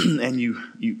plans, and you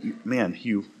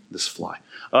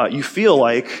feel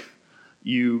like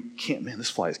You can't, man, this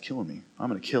fly is killing me. I'm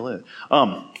going to kill it.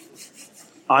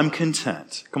 I'm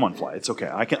content. Come on, fly. It's okay.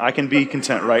 I can be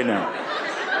content right now.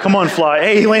 Come on, fly.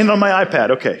 Hey, he landed on my iPad.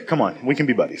 Okay, come on. We can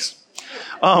be buddies.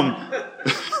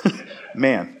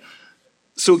 Man.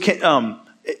 So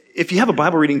if you have a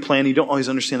Bible reading plan and you don't always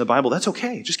understand the Bible, that's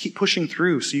okay. Just keep pushing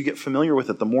through so you get familiar with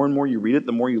it. The more and more you read it,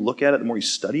 the more you look at it, the more you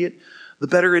study it, the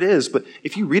better it is. But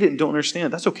if you read it and don't understand it,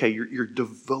 that's okay. You're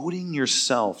devoting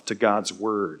yourself to God's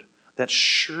word. That's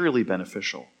surely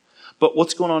beneficial. But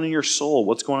what's going on in your soul?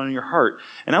 What's going on in your heart?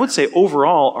 And I would say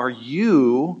overall, are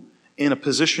you in a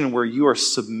position where you are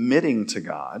submitting to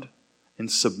God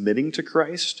and submitting to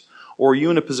Christ? Or are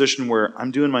you in a position where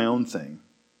I'm doing my own thing?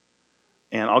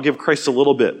 And I'll give Christ a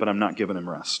little bit, but I'm not giving him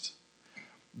rest.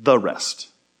 The rest.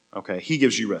 Okay? He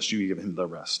gives you rest. You give him the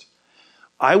rest.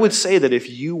 I would say that if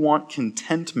you want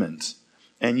contentment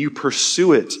and you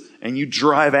pursue it and you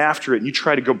drive after it and you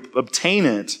try to go obtain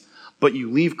it, but you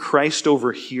leave Christ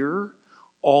over here,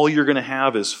 all you're going to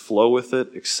have is flow with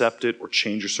it, accept it, or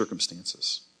change your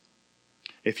circumstances.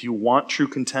 If you want true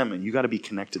contentment, you got to be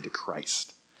connected to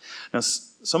Christ. Now,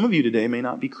 some of you today may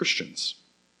not be Christians.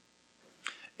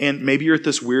 And maybe you're at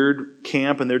this weird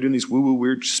camp and they're doing these woo-woo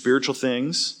weird spiritual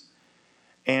things.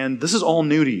 And this is all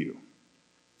new to you.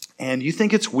 And you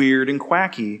think it's weird and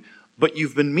quacky, but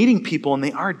you've been meeting people and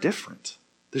they are different.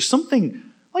 There's something,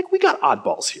 like we got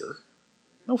oddballs here.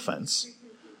 No offense.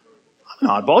 I'm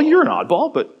an oddball, you're an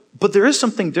oddball, but there is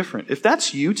something different. If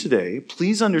that's you today,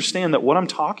 please understand that what I'm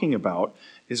talking about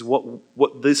is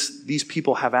what these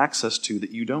people have access to that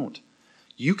you don't.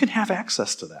 You can have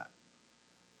access to that.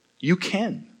 You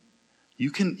can.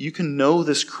 You can know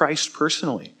this Christ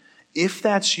personally. If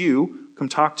that's you, come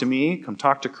talk to me, come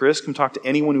talk to Chris, come talk to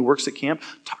anyone who works at camp.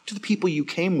 Talk to the people you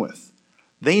came with.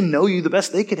 They know you the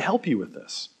best. They could help you with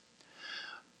this.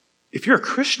 If you're a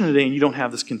Christian today and you don't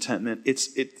have this contentment,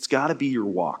 it's got to be your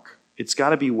walk. It's got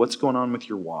to be what's going on with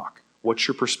your walk. What's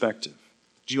your perspective?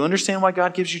 Do you understand why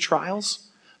God gives you trials?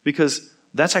 Because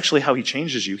that's actually how he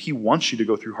changes you. He wants you to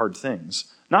go through hard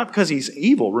things. Not because he's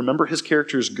evil. Remember, his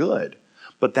character is good.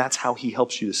 But that's how he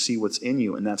helps you to see what's in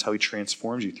you, and that's how he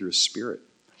transforms you through his Spirit.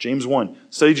 James 1.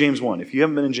 Study James 1. If you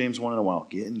haven't been in James 1 in a while,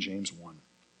 get in James 1.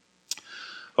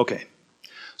 Okay.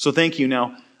 So thank you.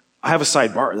 Now, I have a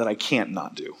sidebar that I can't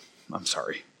not do. I'm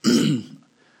sorry.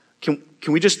 Can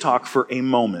we just talk for a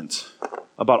moment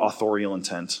about authorial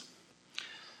intent?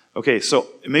 Okay, so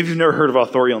maybe you've never heard of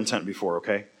authorial intent before,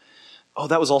 okay? Oh,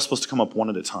 that was all supposed to come up one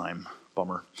at a time.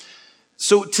 Bummer.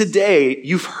 So today,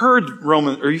 you've heard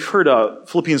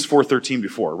Philippians 4:13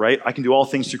 before, right? I can do all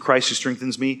things through Christ who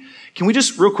strengthens me. Can we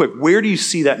just, real quick, where do you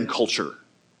see that in culture?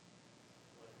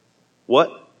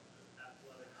 What?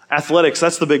 Athletics,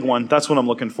 that's the big one. That's what I'm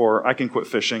looking for. I can quit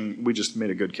fishing. We just made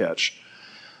a good catch.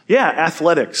 Yeah,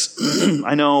 athletics.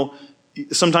 I know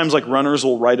sometimes like runners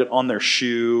will write it on their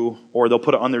shoe or they'll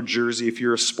put it on their jersey if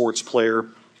you're a sports player.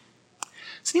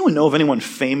 Does anyone know of anyone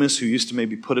famous who used to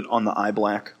maybe put it on the eye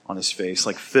black on his face?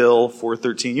 Like Phil,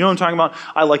 413. You know what I'm talking about?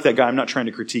 I like that guy. I'm not trying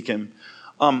to critique him.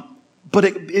 But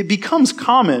it becomes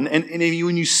common, and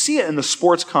when you see it in the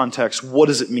sports context, what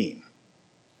does it mean?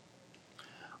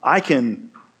 I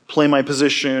can play my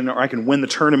position, or I can win the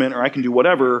tournament, or I can do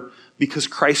whatever, because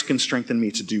Christ can strengthen me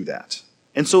to do that.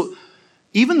 And so,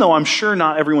 even though I'm sure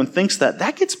not everyone thinks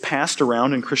that gets passed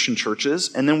around in Christian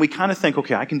churches, and then we kind of think,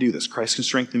 okay, I can do this. Christ can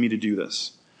strengthen me to do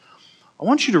this. I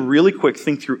want you to really quick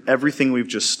think through everything we've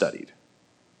just studied.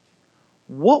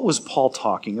 What was Paul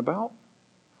talking about?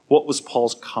 What was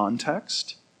Paul's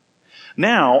context?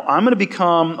 Now, I'm going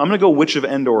to go Witch of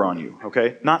Endor on you,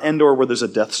 okay? Not Endor where there's a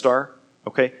Death Star,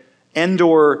 okay?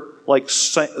 Endor, like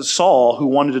Saul, who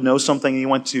wanted to know something, and he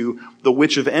went to the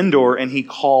Witch of Endor, and he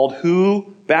called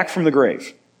who back from the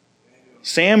grave?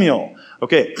 Samuel.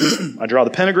 Okay, I draw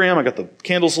the pentagram, I got the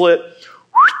candles lit,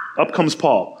 up comes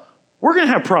Paul. We're going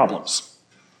to have problems.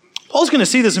 Paul's going to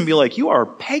see this and be like, you are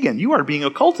pagan, you are being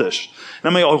occultish. And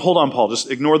I'm like, oh, hold on, Paul,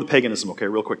 just ignore the paganism, okay,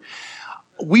 real quick.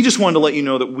 We just wanted to let you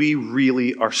know that we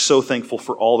really are so thankful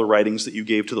for all the writings that you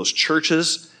gave to those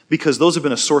churches, because those have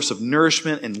been a source of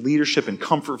nourishment and leadership and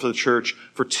comfort for the church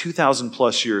for 2,000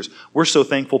 plus years. We're so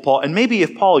thankful, Paul. And maybe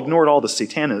if Paul ignored all the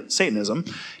Satanism,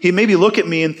 he'd maybe look at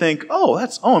me and think,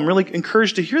 I'm really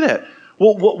encouraged to hear that.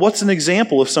 Well, what's an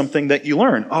example of something that you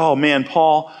learn? Oh man,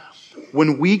 Paul,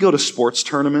 when we go to sports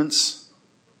tournaments,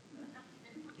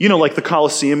 like the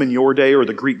Colosseum in your day or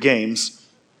the Greek games,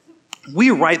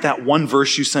 we write that one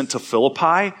verse you sent to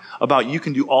Philippi about you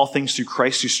can do all things through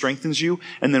Christ who strengthens you,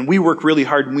 and then we work really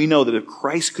hard and we know that if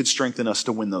Christ could strengthen us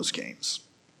to win those games.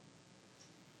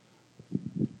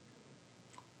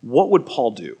 What would Paul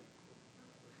do?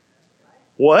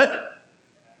 What?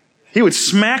 He would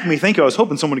smack me. Thank you. I was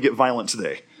hoping someone would get violent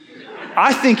today.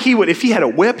 I think he would, if he had a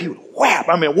whip, he would whap.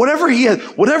 I mean, whatever he had,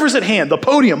 whatever's at hand, the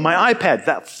podium, my iPad,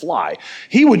 that fly,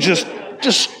 he would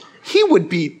he would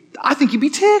be, I think he'd be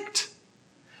ticked.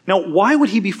 Now, why would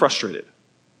he be frustrated?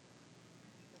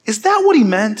 Is that what he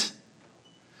meant?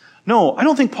 No, I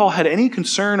don't think Paul had any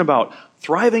concern about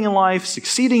thriving in life,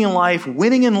 succeeding in life,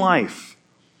 winning in life.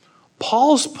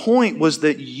 Paul's point was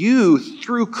that you,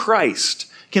 through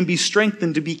Christ, can be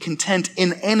strengthened to be content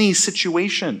in any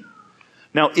situation.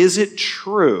 Now, is it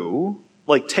true,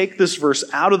 like take this verse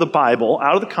out of the Bible,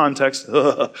 out of the context,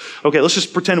 okay, let's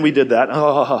just pretend we did that.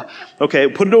 Okay,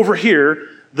 put it over here,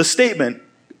 the statement,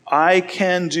 I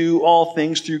can do all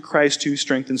things through Christ who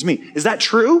strengthens me. Is that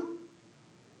true?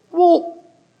 Well,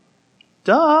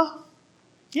 duh.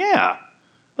 Yeah.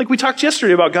 Like we talked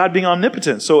yesterday about God being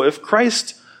omnipotent. So if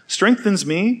Christ strengthens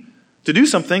me to do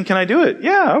something, can I do it?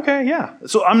 Yeah, okay, yeah.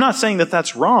 So I'm not saying that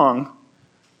that's wrong.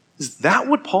 Is that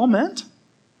what Paul meant?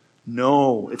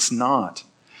 No, it's not.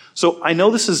 So I know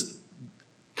this is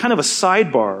kind of a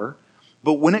sidebar,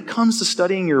 but when it comes to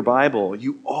studying your Bible,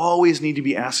 you always need to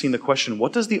be asking the question,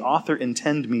 what does the author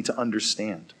intend me to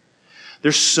understand?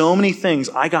 There's so many things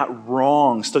I got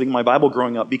wrong studying my Bible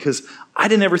growing up because I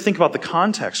didn't ever think about the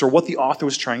context or what the author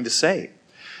was trying to say.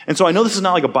 And so I know this is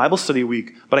not like a Bible study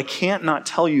week, but I can't not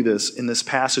tell you this in this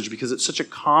passage because it's such a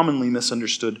commonly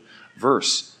misunderstood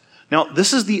verse. Now,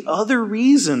 this is the other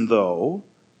reason, though,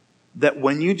 that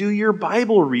when you do your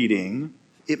Bible reading,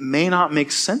 it may not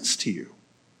make sense to you.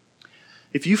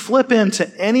 If you flip into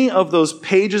any of those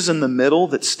pages in the middle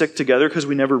that stick together because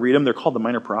we never read them, they're called the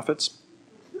minor prophets.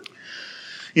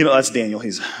 You know, that's Daniel.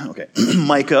 He's, okay.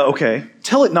 Micah, okay.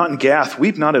 Tell it not in Gath,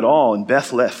 weep not at all in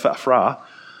Beth Lephra.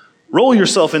 Roll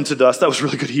yourself into dust. That was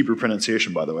really good Hebrew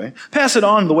pronunciation, by the way. Pass it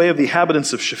on the way of the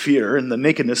inhabitants of Shaphir and the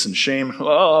nakedness and shame.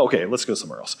 Oh, okay, let's go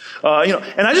somewhere else.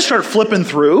 And I just start flipping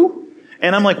through,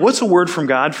 and I'm like, what's a word from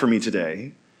God for me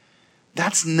today?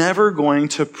 That's never going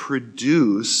to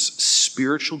produce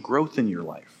spiritual growth in your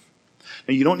life.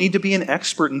 Now, you don't need to be an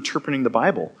expert interpreting the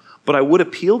Bible, but I would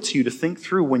appeal to you to think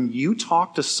through when you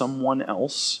talk to someone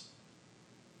else,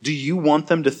 do you want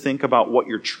them to think about what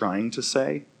you're trying to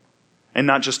say and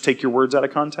not just take your words out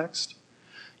of context?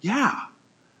 Yeah.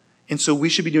 And so we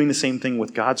should be doing the same thing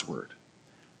with God's word.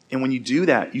 And when you do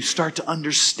that, you start to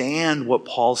understand what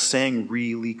Paul's saying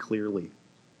really clearly.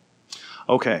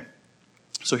 Okay.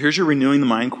 So here's your renewing the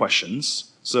mind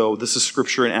questions. So this is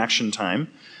scripture in action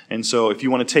time. And so if you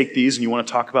want to take these and you want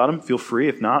to talk about them, feel free.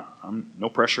 If not, no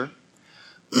pressure.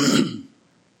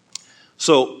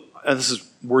 So this is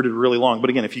worded really long, but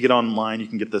again, if you get online, you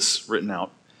can get this written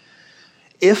out.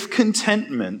 If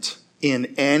contentment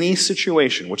in any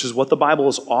situation, which is what the Bible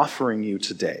is offering you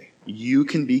today, you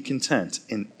can be content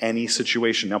in any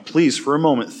situation. Now, please, for a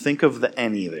moment, think of the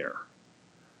any there.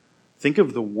 Think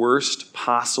of the worst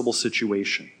possible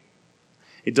situation.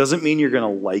 It doesn't mean you're going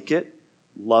to like it,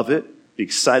 love it, be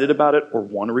excited about it, or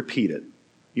want to repeat it.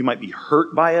 You might be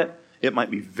hurt by it. It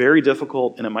might be very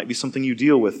difficult, and it might be something you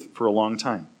deal with for a long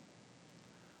time.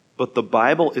 But the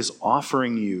Bible is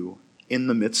offering you, in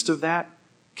the midst of that,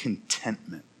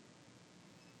 contentment.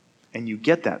 And you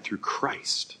get that through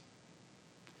Christ.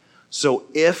 So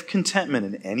if contentment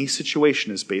in any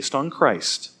situation is based on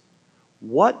Christ,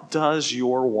 what does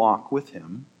your walk with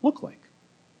Him look like?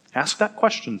 Ask that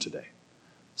question today.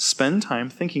 Spend time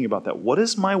thinking about that. What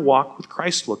does my walk with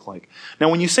Christ look like? Now,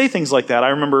 when you say things like that, I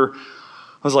remember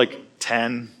I was like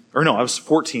 10, or no, I was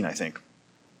 14, I think.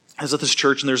 I was at this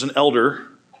church, and there's an elder,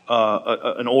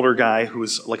 an older guy who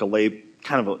was like a lay,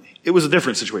 it was a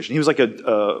different situation. He was like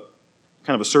a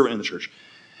kind of a servant in the church.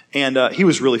 And he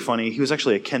was really funny. He was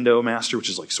actually a kendo master, which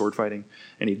is like sword fighting,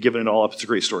 and he'd given it all up. It's a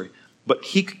great story. But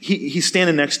he's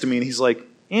standing next to me, and he's like,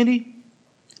 Andy,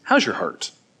 how's your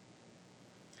heart?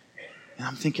 And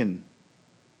I'm thinking,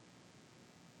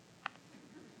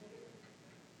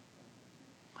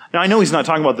 now I know he's not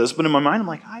talking about this, but in my mind I'm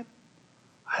like, I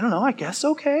don't know, I guess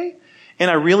okay. And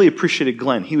I really appreciated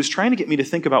Glenn. He was trying to get me to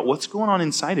think about what's going on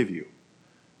inside of you.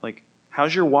 Like,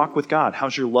 how's your walk with God?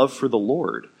 How's your love for the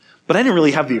Lord? But I didn't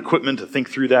really have the equipment to think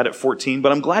through that at 14,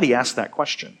 but I'm glad he asked that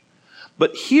question.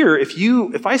 But here,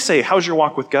 if I say, how's your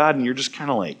walk with God? And you're just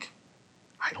kind of like,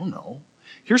 I don't know.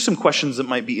 Here's some questions that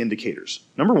might be indicators.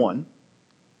 Number one,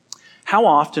 how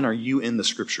often are you in the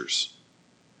Scriptures?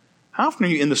 How often are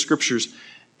you in the Scriptures?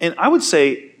 And I would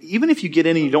say, even if you get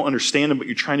in and you don't understand them, but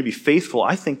you're trying to be faithful,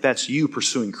 I think that's you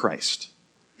pursuing Christ.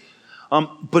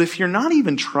 But if you're not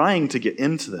even trying to get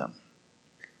into them,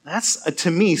 that's,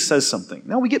 to me, says something.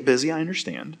 Now, we get busy, I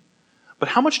understand. But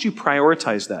how much do you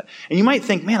prioritize that? And you might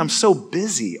think, man, I'm so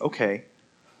busy. Okay.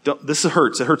 this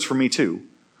hurts. It hurts for me too.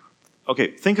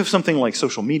 Okay, think of something like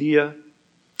social media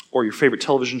or your favorite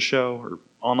television show or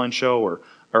online show or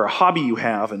a hobby you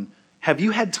have. And have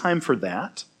you had time for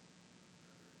that?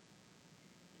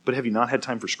 But have you not had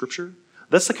time for Scripture?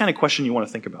 That's the kind of question you want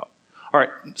to think about. All right,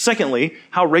 secondly,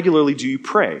 how regularly do you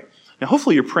pray? Now,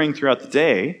 hopefully you're praying throughout the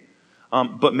day,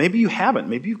 but maybe you haven't.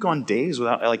 Maybe you've gone days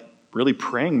without really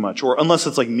praying much, or unless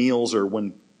it's like meals or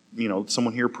when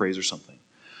someone here prays or something.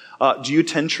 Do you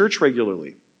attend church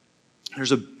regularly?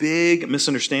 There's a big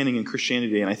misunderstanding in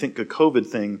Christianity, and I think the COVID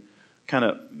thing kind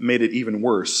of made it even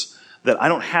worse, that I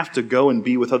don't have to go and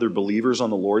be with other believers on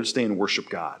the Lord's Day and worship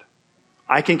God.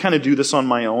 I can kind of do this on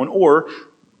my own, or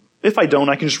if I don't,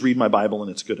 I can just read my Bible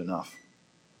and it's good enough.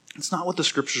 It's not what the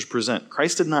Scriptures present.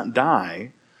 Christ did not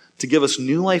die to give us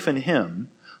new life in Him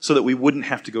so that we wouldn't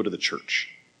have to go to the church.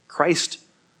 Christ,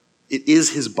 it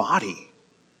is His body.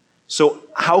 So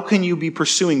how can you be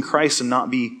pursuing Christ and not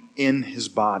be in His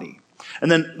body?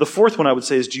 And then the fourth one I would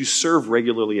say is, do you serve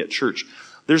regularly at church?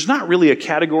 There's not really a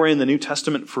category in the New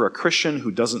Testament for a Christian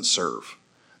who doesn't serve.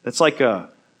 That's like a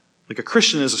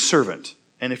Christian is a servant.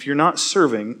 And if you're not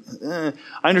serving,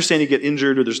 I understand you get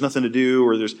injured or there's nothing to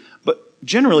do, but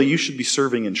generally you should be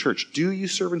serving in church. Do you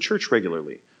serve in church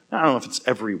regularly? Now, I don't know if it's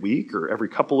every week or every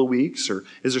couple of weeks, or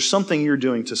is there something you're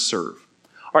doing to serve?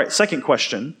 All right, second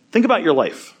question. Think about your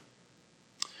life.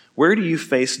 Where do you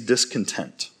face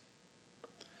discontent?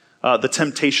 The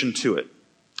temptation to it.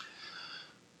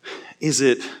 Is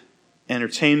it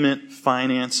entertainment,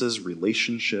 finances,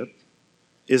 relationship?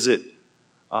 Is it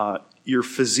your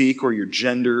physique or your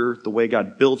gender, the way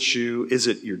God built you? Is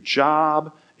it your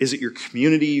job? Is it your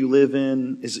community you live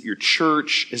in? Is it your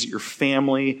church? Is it your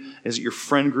family? Is it your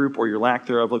friend group or your lack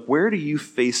thereof? Where do you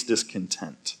face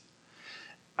discontent?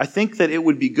 I think that it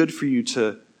would be good for you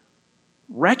to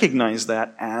recognize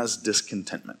that as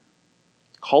discontentment.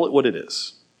 Call it what it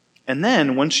is. And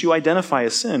then, once you identify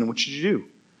a sin, what should you do?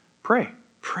 Pray.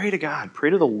 Pray to God. Pray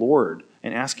to the Lord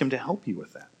and ask Him to help you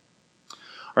with that.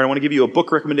 All right, I want to give you a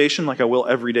book recommendation like I will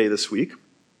every day this week.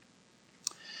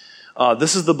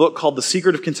 This is the book called The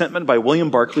Secret of Contentment by William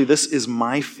Barclay. This is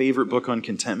my favorite book on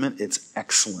contentment. It's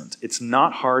excellent. It's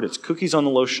not hard. It's cookies on the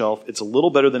low shelf. It's a little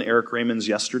better than Eric Raymond's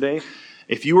Yesterday.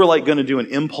 If you were going to do an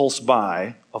impulse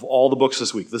buy of all the books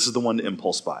this week, this is the one to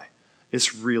impulse buy.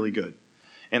 It's really good.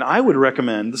 And I would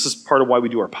recommend, this is part of why we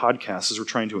do our podcast, is we're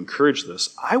trying to encourage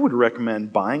this. I would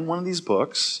recommend buying one of these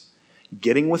books,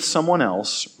 getting with someone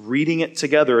else, reading it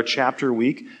together a chapter a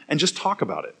week, and just talk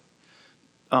about it.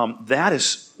 That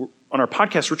is, on our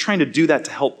podcast, we're trying to do that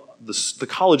to help the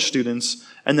college students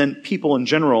and then people in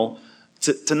general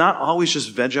to not always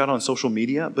just veg out on social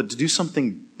media, but to do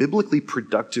something biblically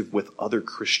productive with other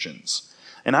Christians.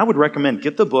 And I would recommend,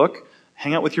 get the book,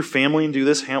 hang out with your family and do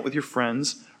this, hang out with your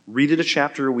friends, read it a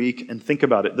chapter a week, and think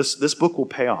about it. This book will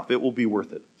pay off. It will be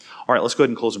worth it. All right, let's go ahead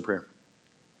and close in prayer.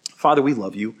 Father, we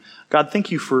love you. God, thank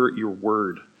you for your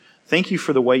word. Thank you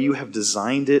for the way you have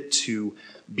designed it to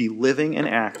be living and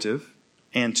active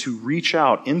and to reach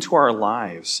out into our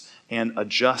lives and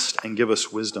adjust and give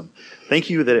us wisdom. Thank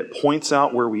you that it points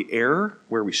out where we err,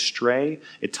 where we stray.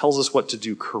 It tells us what to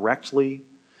do correctly.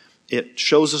 It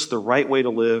shows us the right way to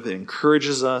live. It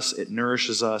encourages us. It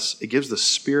nourishes us. It gives the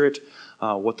Spirit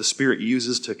what the Spirit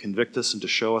uses to convict us and to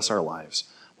show us our lives.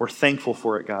 We're thankful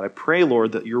for it, God. I pray,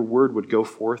 Lord, that your word would go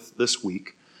forth this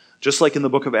week, just like in the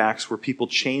book of Acts, where people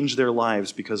change their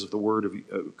lives because of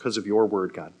because of your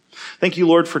word, God. Thank you,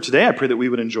 Lord, for today. I pray that we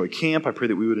would enjoy camp. I pray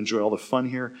that we would enjoy all the fun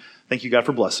here. Thank you, God,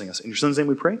 for blessing us. In your Son's name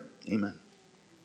we pray. Amen.